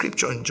that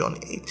scripture in John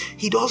 8.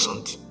 He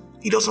doesn't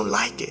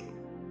like it.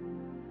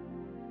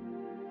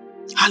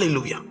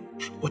 Hallelujah.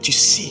 But you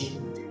see,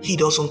 he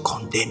doesn't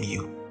condemn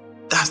you.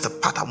 That's the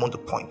part I want to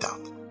point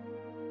out.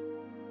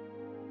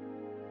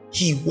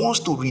 He wants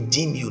to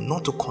redeem you,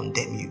 not to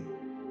condemn you.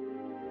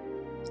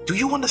 Do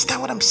you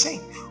understand what I'm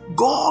saying?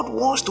 God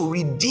wants to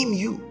redeem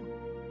you,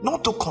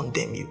 not to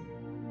condemn you.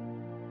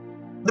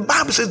 The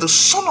Bible says the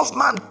Son of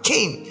Man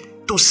came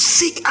to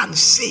seek and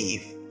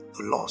save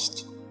the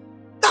lost.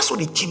 That's what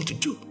he came to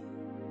do.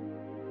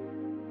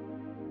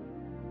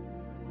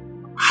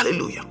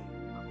 Hallelujah.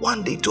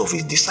 One day, 2 of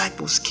his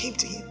disciples came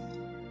to him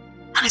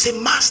and they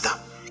said, Master,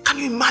 can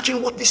you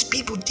imagine what these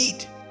people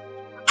did?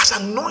 As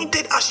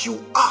anointed as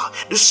you are,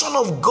 the Son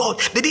of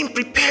God, they didn't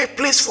prepare a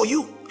place for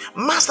you.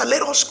 Master,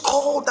 let us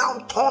call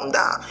down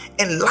thunder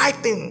and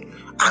lightning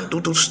and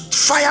to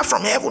fire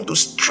from heaven to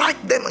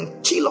strike them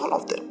and kill all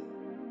of them.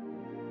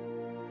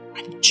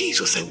 And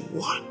Jesus said,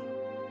 what?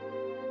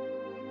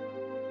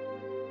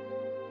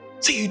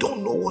 Say, you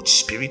don't know what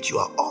spirit you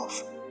are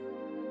of.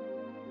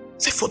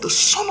 Say, for the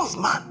Son of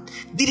Man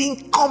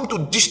didn't come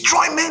to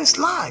destroy men's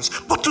lives,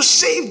 but to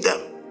save them.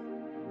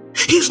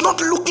 He's not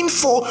looking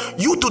for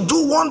you to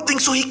do one thing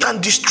so he can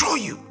destroy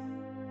you.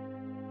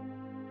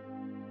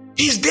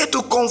 He's there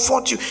to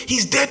comfort you.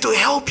 He's there to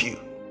help you.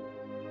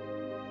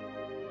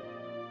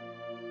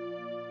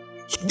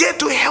 He's there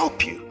to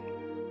help you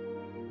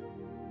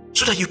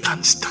so that you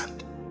can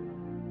stand.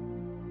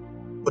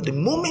 But the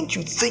moment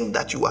you think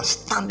that you are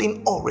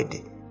standing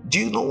already, do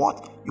you know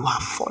what? You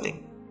are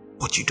falling,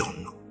 but you don't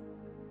know.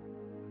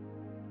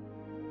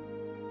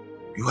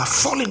 You are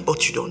falling,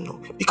 but you don't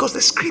know. Because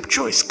the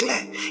scripture is clear.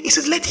 It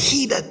says, let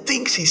he that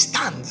thinks he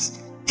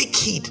stands take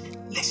heed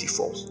lest he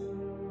falls.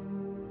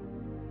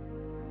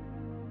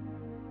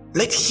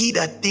 Let he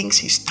that thinks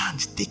he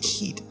stands take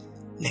heed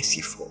lest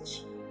he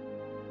falls.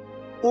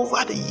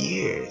 Over the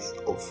years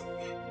of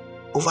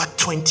over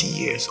 20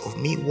 years of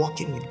me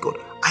walking with God,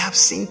 I have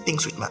seen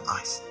things with my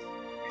eyes.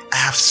 I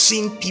have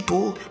seen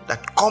people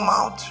that come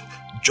out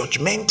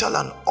judgmental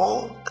and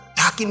all,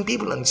 attacking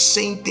people and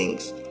saying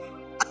things,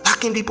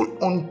 attacking people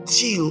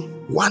until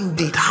one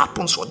day it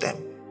happens for them.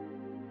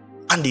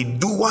 And they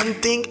do one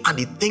thing and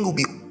the thing will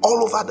be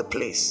all over the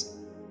place.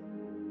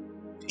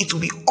 It will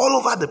be all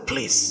over the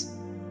place.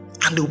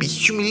 And they will be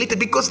humiliated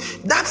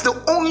because that's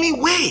the only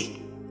way.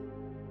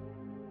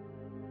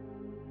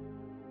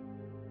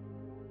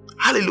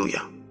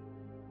 Hallelujah.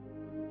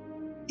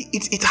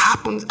 It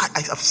happens.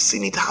 I've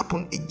seen it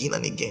happen again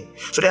and again.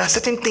 So there are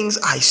certain things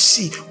I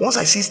see. Once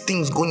I see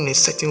things going in a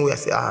certain way, I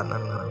say,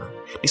 no.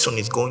 This one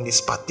is going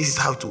this path. This is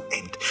how to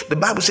end. The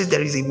Bible says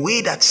there is a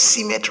way that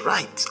seemeth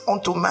right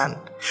unto man.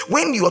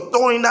 When you are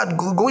going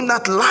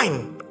that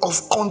line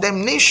of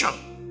condemnation,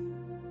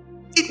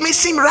 it may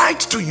seem right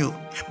to you,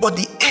 but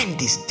the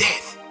end is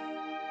death.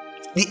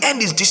 The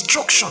end is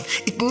destruction.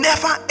 It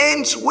never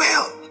ends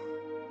well.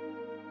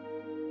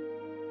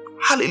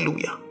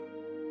 Hallelujah.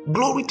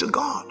 Glory to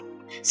God.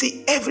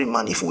 See, every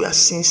man, if we are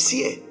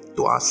sincere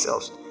to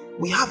ourselves,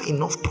 we have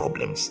enough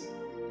problems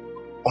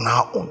on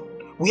our own.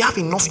 We have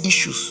enough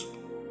issues.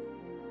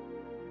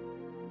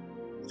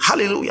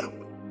 Hallelujah.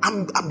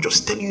 I'm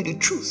just telling you the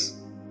truth.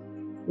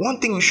 One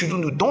thing you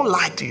shouldn't do, don't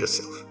lie to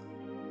yourself.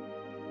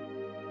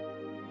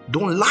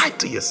 Don't lie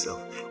to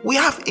yourself. We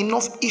have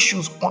enough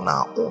issues on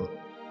our own.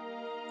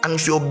 And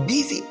if you're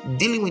busy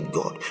dealing with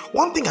God,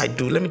 one thing I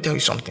do, let me tell you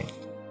something.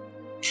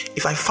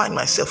 If I find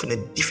myself in a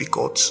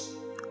difficult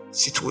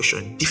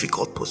situation,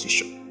 difficult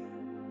position,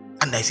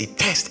 and there's a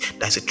test,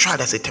 there's a trial,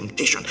 there's a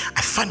temptation,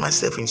 I find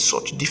myself in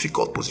such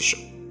difficult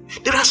position.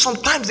 There are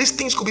sometimes these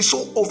things could be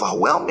so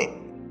overwhelming.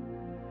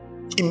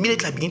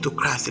 Immediately I begin to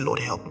cry, I say, Lord,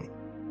 help me.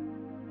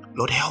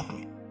 Lord, help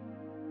me.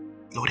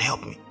 Lord,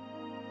 help me.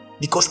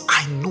 Because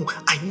I know,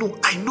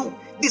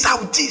 this is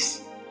how it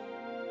is.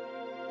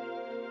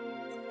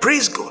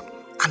 Praise God.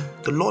 And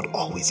the Lord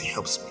always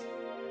helps me.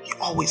 He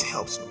always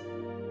helps me.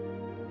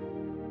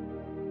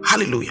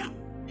 Hallelujah.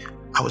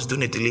 I was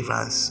doing a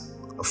deliverance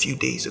a few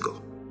days ago.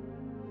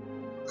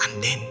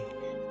 And then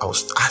I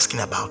was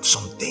asking about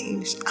some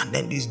things. And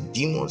then these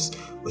demons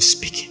were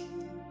speaking.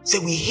 Say,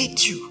 we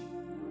hate you.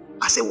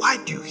 I said,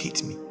 why do you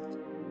hate me?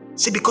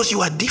 Say, because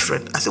you are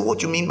different. I said, what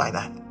do you mean by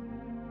that?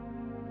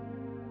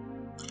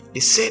 They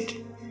said,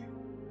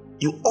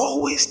 you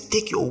always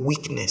take your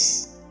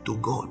weakness to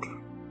God.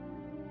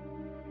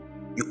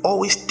 You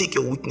always take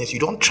your weakness. You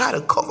don't try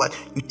to cover it.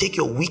 You take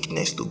your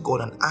weakness to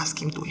God and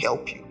ask Him to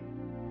help you.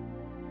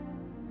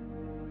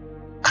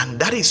 And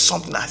that is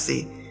something I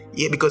say,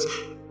 because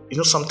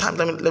sometimes,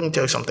 let me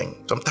tell you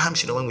something.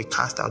 Sometimes, when we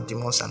cast out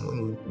demons and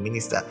when we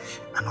minister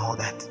and all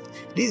that,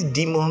 these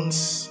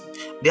demons,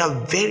 they are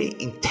very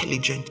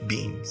intelligent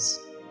beings.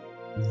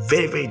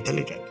 Very, very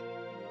intelligent.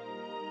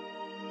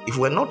 If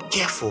we're not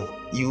careful,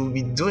 you're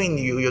doing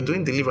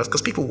deliverance,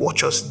 because people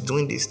watch us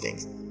doing these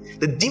things.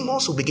 The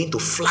demons will begin to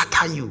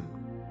flatter you.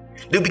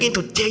 They'll begin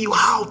to tell you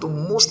how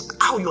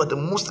you are the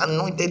most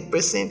anointed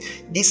person,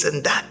 this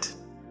and that.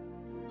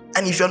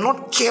 And if you're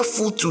not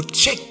careful to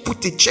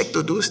put a check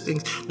to those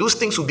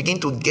things will begin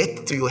to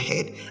get to your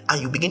head,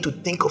 and you begin to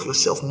think of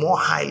yourself more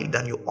highly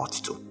than you ought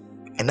to.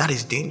 And that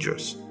is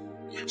dangerous.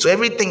 So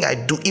everything I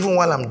do, even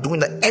while I'm doing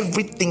that,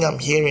 everything I'm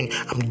hearing,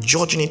 I'm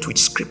judging it with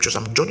scriptures.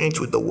 I'm judging it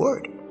with the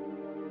word.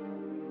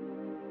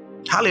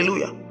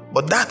 Hallelujah.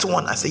 But that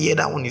one, I say,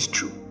 that one is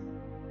true.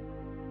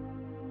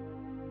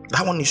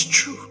 That one is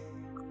true.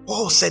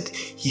 Paul said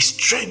his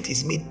strength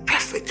is made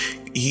perfect.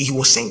 He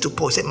was saying to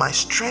Paul, he said, my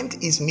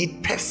strength is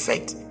made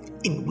perfect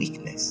in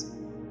weakness.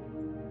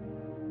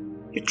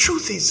 The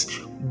truth is,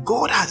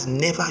 God has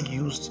never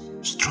used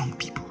strong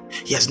people.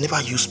 He has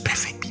never used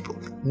perfect people.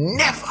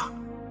 Never.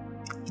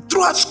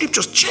 Throughout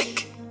scriptures,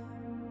 check.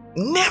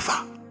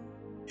 Never.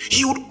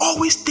 He would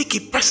always take a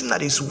person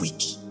that is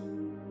weak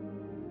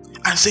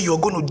and say, you're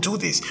going to do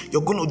this,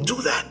 you're going to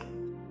do that.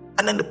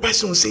 And then the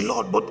person will say,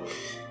 Lord, but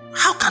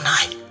how can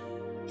I?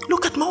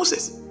 Look at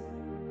Moses.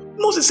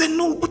 Moses said,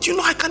 no, but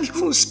I can't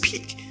even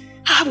speak.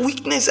 I have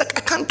weakness. I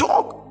can't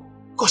talk.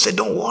 God said,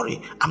 don't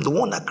worry. I'm the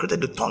one that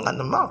created the tongue and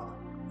the mouth.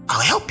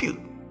 I'll help you.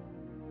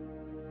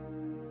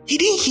 He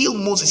didn't heal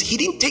Moses. He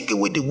didn't take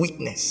away the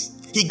weakness.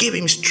 He gave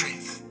him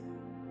strength.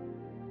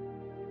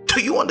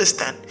 Do you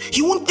understand?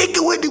 He won't take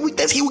away the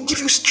weakness. He will give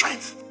you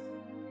strength.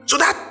 So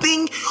that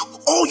thing,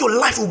 all your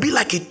life will be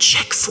like a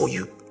check for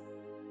you.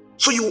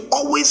 So you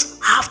always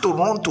have to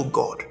run to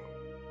God.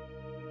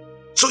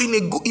 So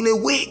in a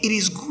way, it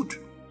is good.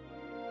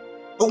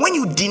 But when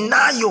you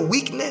deny your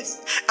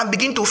weakness and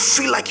begin to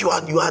feel like you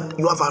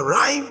have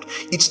arrived,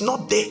 it's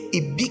not there.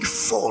 A big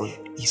fall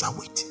is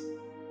awaiting.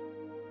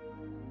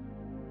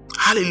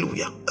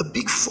 Hallelujah. A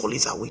big fall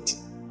is awaiting.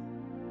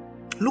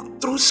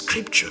 Look through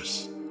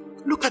scriptures.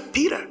 Look at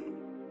Peter.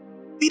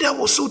 Peter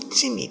was so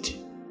timid.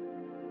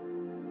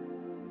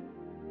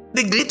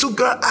 The little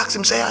girl asked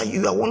him, say,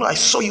 I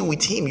saw you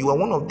with him. You are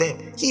one of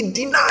them. He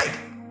denied.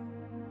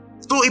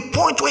 To a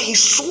point where he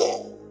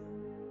swore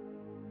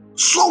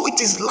with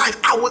his life,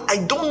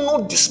 I don't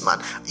know this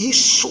man. He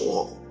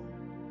swore.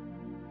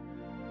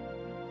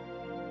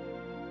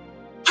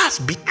 That's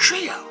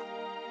betrayal.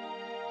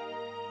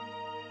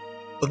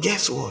 But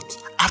guess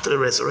what? After the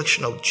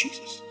resurrection of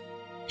Jesus,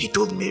 he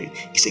told Mary,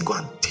 he said, go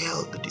and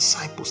tell the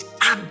disciples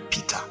and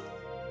Peter.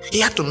 He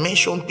had to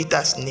mention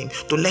Peter's name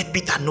to let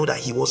Peter know that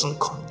he wasn't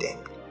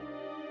condemned.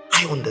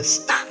 I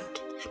understand.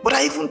 But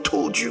I even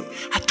told you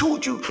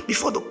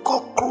before the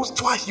cock crows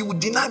twice, you would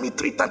deny me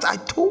 3 times. I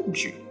told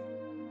you.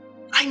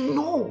 I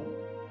know.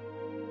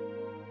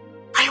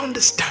 I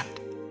understand.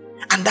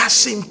 And that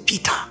same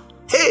Peter,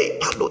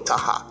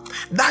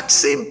 that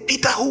same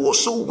Peter who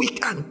was so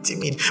weak and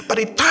timid, by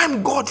the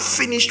time God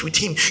finished with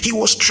him, he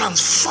was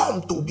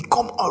transformed to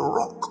become a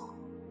rock.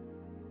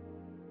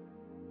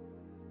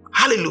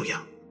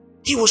 Hallelujah.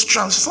 He was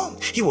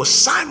transformed. He was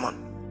Simon.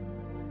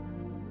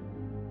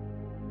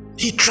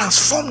 He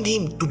transformed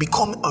him to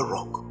become a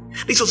rock.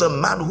 This was a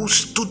man who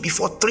stood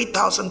before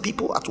 3,000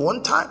 people at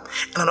one time,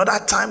 and another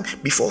time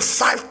before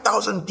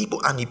 5,000 people,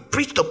 and he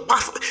preached a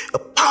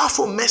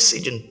powerful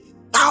message, and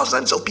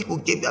thousands of people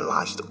gave their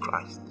lives to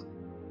Christ.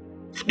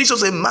 This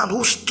was a man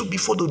who stood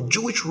before the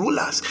Jewish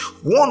rulers,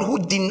 one who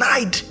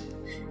denied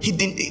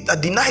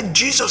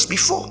Jesus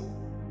before.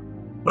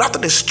 But after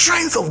the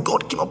strength of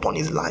God came upon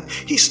his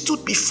life, he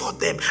stood before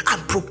them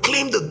and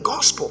proclaimed the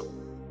gospel.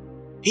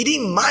 He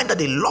didn't mind that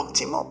they locked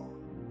him up.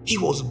 He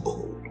was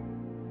bold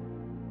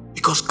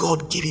because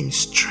God gave him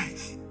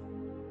strength.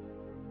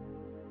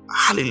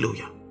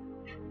 Hallelujah.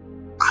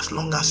 As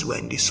long as we're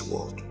in this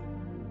world,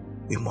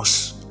 we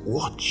must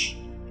watch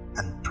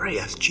and pray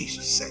as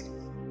Jesus said.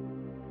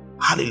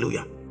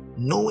 Hallelujah.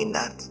 Knowing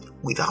that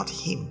without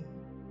him,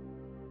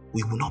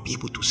 we will not be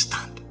able to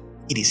stand.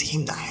 It is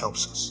him that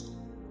helps us.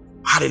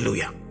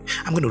 Hallelujah.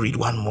 I'm going to read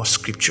one more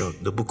scripture,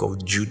 the book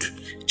of Jude,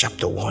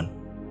 chapter 1.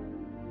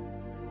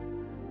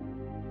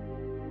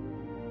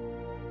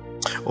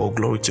 Oh,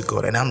 glory to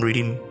God. And I'm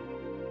reading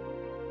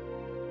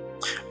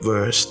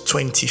verse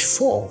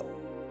 24.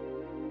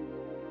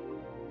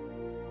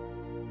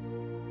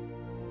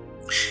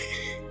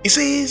 It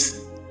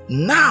says,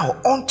 now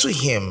unto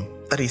him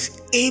that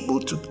is able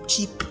to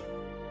keep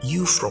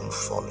you from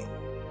falling.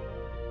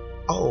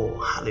 Oh,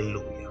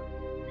 hallelujah.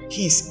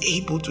 He is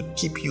able to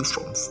keep you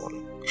from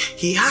falling.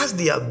 He has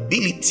the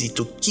ability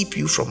to keep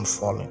you from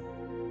falling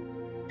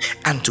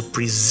and to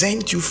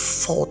present you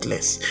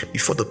faultless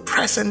before the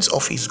presence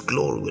of his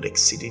glory with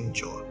exceeding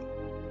joy.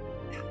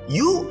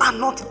 You are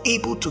not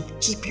able to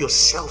keep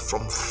yourself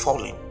from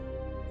falling.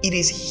 It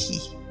is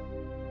He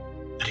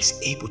that is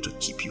able to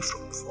keep you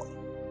from falling.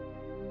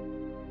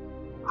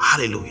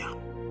 Hallelujah.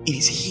 It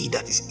is He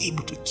that is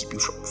able to keep you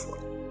from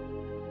falling.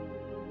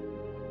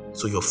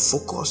 So your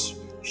focus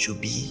should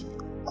be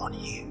on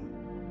Him.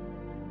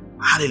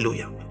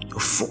 Hallelujah. Your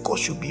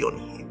focus should be on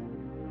Him.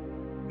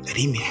 Let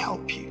Him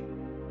help you.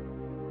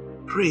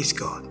 Praise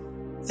God.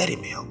 Let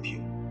Him help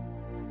you.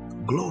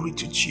 Glory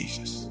to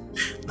Jesus.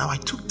 Now I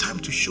took time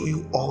to show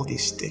you all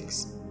these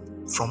things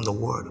from the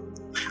Word.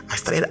 I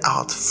started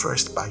out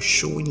first by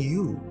showing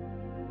you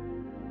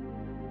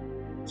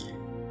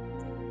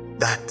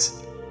that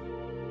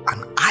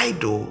an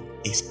idol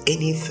is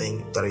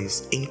anything that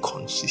is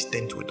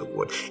inconsistent with the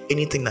Word,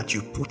 anything that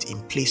you put in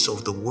place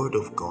of the Word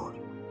of God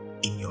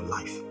in your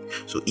life.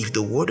 So if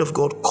the Word of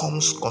God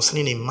comes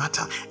concerning a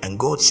matter and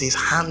God says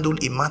handle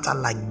a matter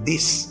like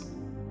this,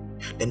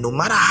 then no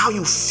matter how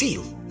you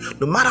feel,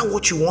 no matter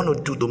what you want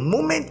to do, the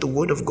moment the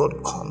Word of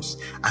God comes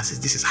and says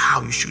this is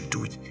how you should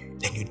do it,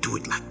 then you do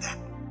it like that.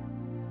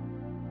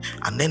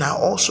 And then I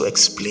also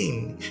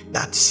explain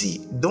that,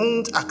 see,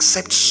 don't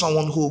accept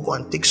someone who will go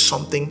and take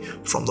something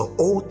from the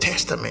Old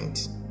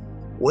Testament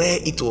where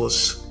it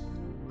was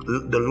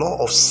the law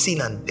of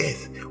sin and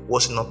death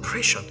was in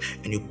operation,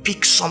 and you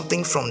pick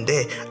something from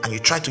there and you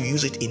try to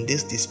use it in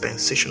this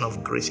dispensation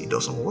of grace. It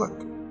doesn't work.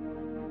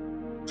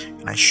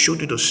 And I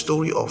showed you the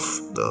story of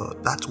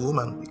that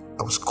woman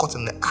that was caught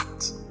in the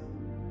act.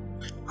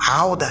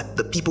 How that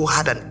the people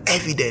had an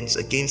evidence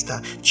against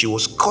her. She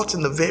was caught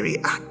in the very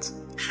act.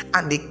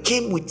 And they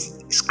came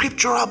with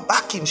scriptural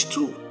backings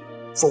too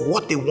for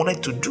what they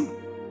wanted to do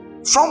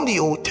from the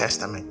Old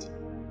Testament.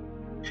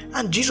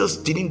 And Jesus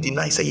didn't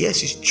deny. He said,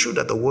 yes, it's true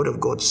that the Word of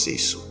God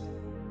says so.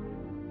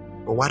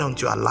 But why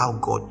don't you allow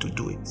God to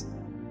do it?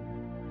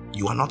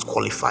 You are not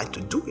qualified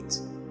to do it.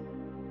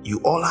 You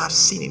all have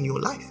sin in your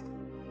life.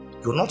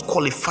 You're not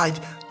qualified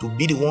to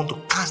be the one to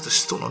cast the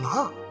stone on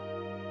her.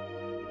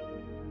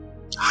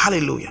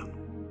 Hallelujah.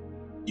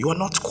 You are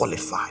not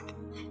qualified.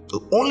 The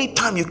only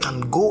time you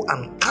can go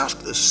and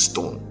cast a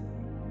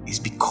stone is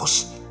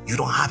because you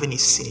don't have any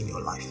sin in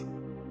your life.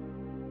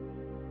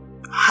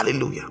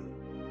 Hallelujah.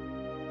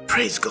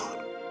 Praise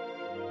God.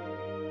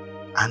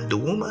 And the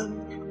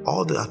woman,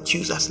 all the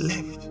accusers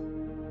left.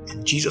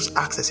 And Jesus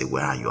asked, I said,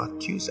 where are your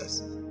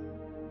accusers?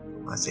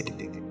 I said,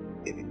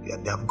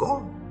 they have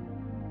gone.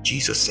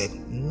 Jesus said,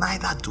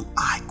 neither do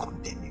I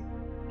condemn you.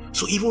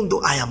 So even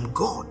though I am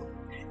God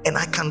and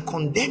I can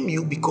condemn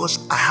you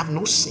because I have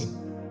no sin,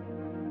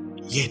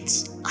 yet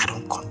I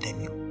don't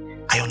condemn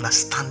you. I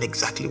understand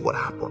exactly what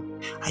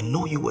happened. I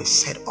know you were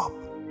set up.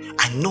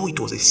 I know it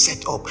was a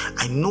setup.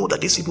 I know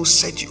that these people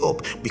set you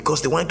up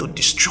because they wanted to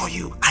destroy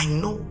you. I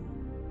know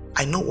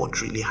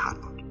what really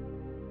happened.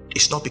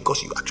 It's not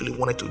because you actually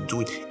wanted to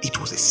do it. It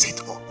was a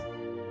setup.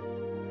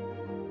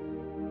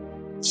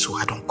 So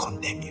I don't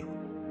condemn you.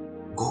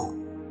 Go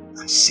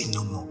and sin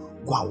no more.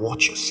 Go and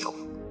watch yourself.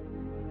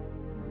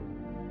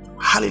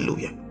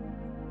 Hallelujah.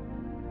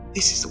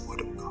 This is the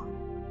word of God.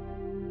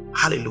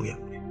 Hallelujah.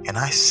 And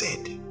I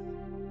said,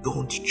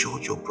 don't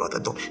judge your brother.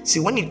 Don't. See,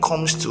 when it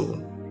comes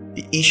to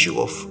the issue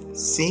of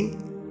sin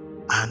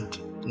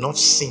and not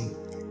sin,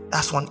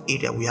 that's one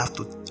area we have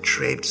to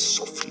tread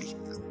softly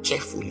and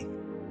carefully.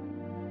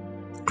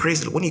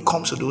 Praise the Lord. When it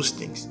comes to those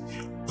things,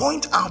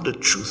 point out the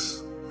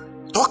truth.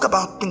 Talk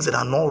about things that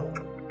are not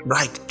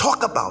right.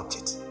 Talk about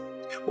it.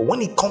 But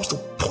when it comes to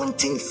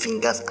pointing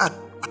fingers at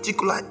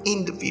particular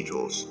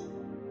individuals,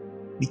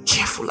 be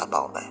careful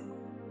about that.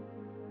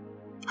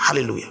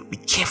 Hallelujah. Be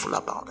careful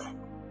about that.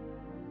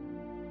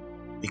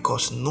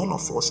 Because none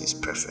of us is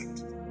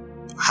perfect.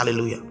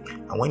 Hallelujah.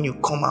 And when you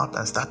come out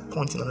and start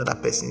pointing another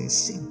person's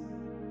sin,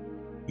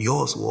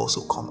 yours will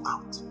also come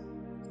out.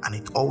 And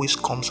it always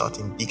comes out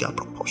in bigger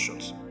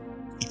proportions.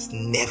 It's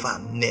never.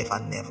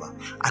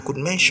 I could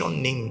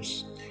mention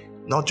names,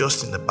 not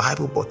just in the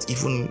Bible, but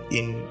even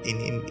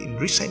in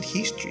recent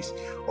histories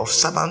of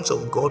servants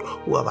of God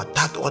who have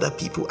attacked other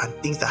people and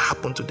things that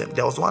happened to them.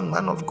 There was one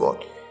man of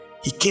God.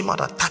 He came out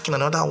attacking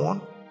another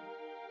one.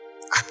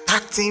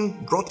 Attacked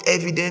him, brought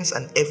evidence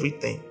and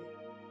everything.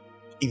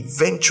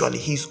 Eventually,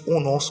 his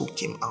own also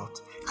came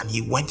out and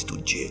he went to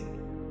jail.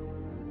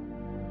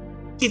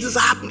 It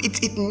doesn't happen.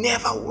 It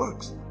never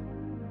works.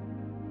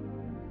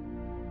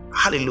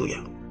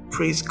 Hallelujah.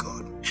 Praise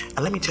God. And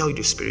let me tell you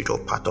the spiritual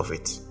part of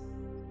it.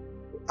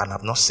 And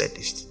I've not said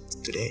this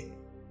today.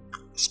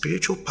 The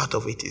spiritual part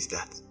of it is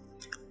that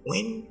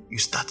when you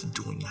start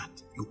doing that,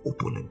 you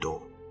open a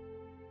door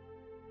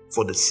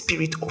for the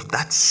spirit of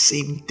that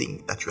same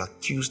thing that you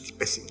accused the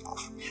person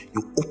of.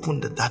 You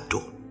open that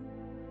door.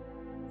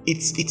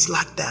 It's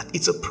like that.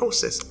 It's a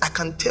process. I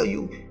can tell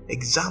you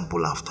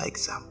example after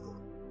example.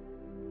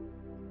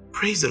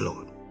 Praise the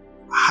Lord.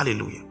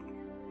 Hallelujah.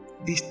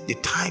 The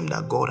time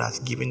that God has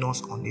given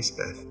us on this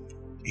earth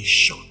is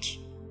short.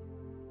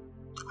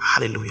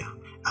 Hallelujah.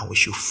 And we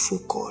should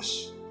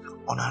focus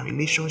on our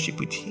relationship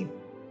with Him.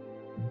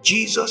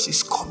 Jesus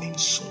is coming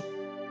soon.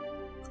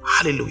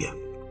 Hallelujah.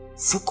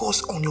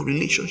 Focus on your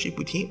relationship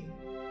with Him.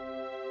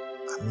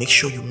 Make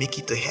sure you make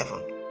it to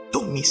heaven.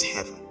 Don't miss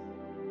heaven.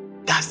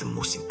 That's the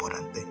most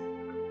important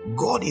thing.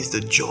 God is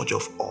the judge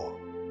of all,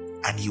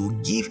 and He will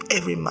give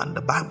every man,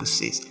 the Bible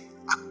says,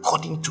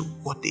 according to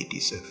what they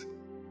deserve.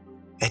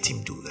 Let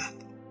Him do that.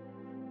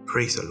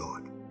 Praise the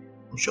Lord.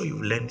 I'm sure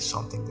you've learned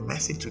something. The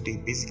message today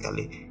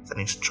basically is an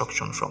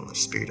instruction from the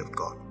Spirit of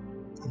God,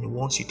 and He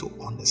wants you to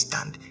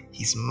understand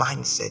His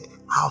mindset,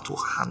 how to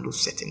handle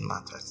certain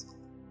matters.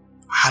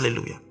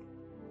 Hallelujah.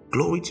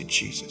 Glory to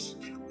Jesus.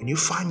 When you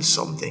find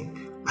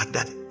something like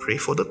that, pray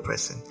for the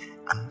person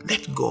and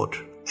let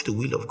the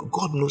will of God.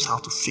 God knows how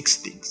to fix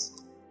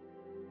things.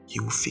 He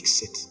will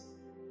fix it.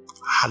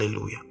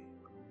 Hallelujah.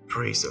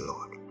 Praise the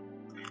Lord.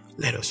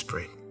 Let us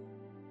pray.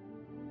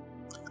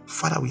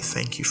 Father, we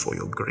thank You for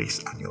Your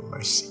grace and Your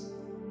mercy.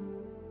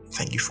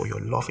 Thank You for Your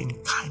loving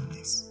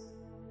kindness.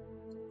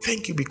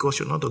 Thank You because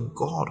You're not a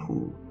God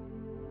who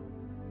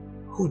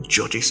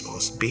judges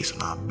us based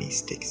on our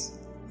mistakes.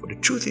 For the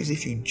truth is,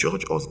 if You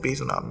judge us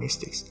based on our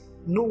mistakes,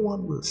 no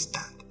one will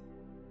stand.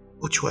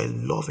 But You are a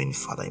loving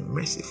Father, a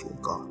merciful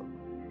God.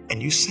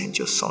 And You sent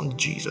Your Son,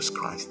 Jesus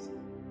Christ,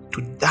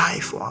 to die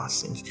for our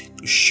sins,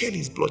 to shed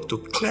His blood, to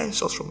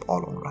cleanse us from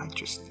all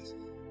unrighteousness.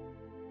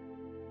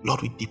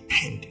 Lord, we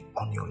depend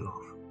on Your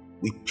love.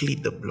 We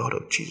plead the blood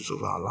of Jesus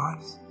over our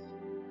lives,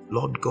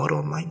 Lord God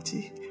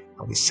Almighty,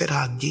 and we set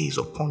our gaze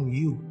upon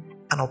You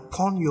and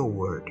upon Your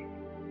word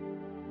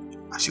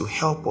as You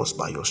help us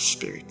by Your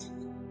Spirit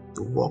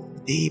to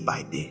walk day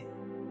by day,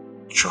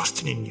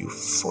 trusting in You,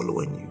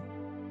 following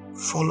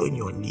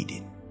Your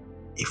leading,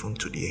 even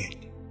to the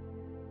end.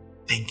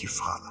 Thank You,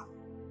 Father.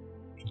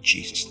 In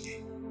Jesus'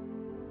 name,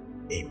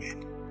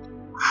 amen.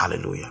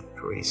 Hallelujah.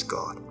 Praise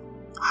God.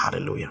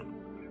 Hallelujah.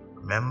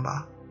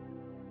 Remember,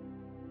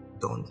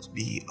 don't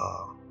be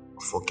a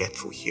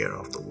forgetful hearer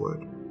of the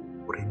word,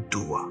 but a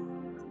doer.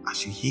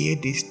 As you hear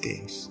these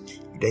things,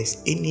 if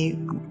there's any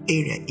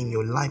area in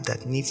your life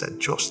that needs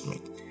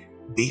adjustment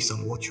based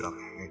on what you have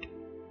heard,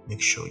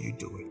 make sure you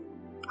do it.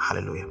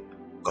 Hallelujah.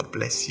 God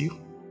bless you,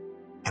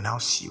 and I'll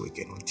see you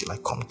again. Until I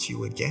come to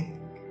you again,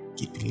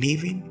 keep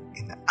living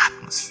in the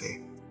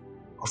atmosphere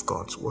of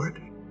God's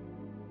word,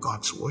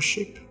 God's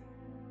worship,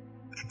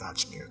 and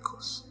God's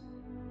miracles.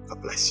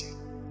 God bless you.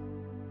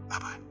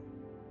 Bye-bye.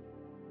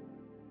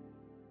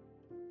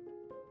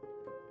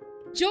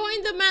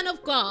 Join the man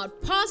of God,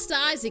 Pastor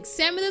Isaac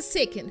Samuel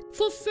II,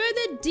 for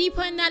further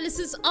deeper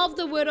analysis of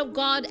the Word of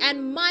God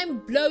and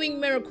mind-blowing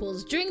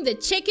miracles during the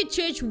Check It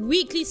Church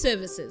weekly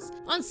services.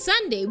 On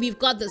Sunday, we've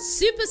got the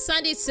Super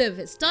Sunday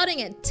service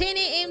starting at 10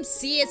 a.m.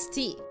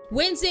 CST.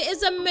 Wednesday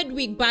is a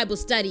midweek Bible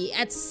study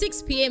at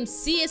 6 p.m.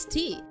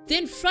 CST.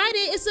 Then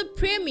Friday is a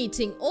prayer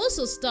meeting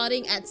also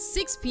starting at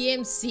 6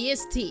 p.m.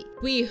 CST.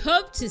 We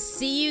hope to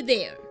see you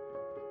there.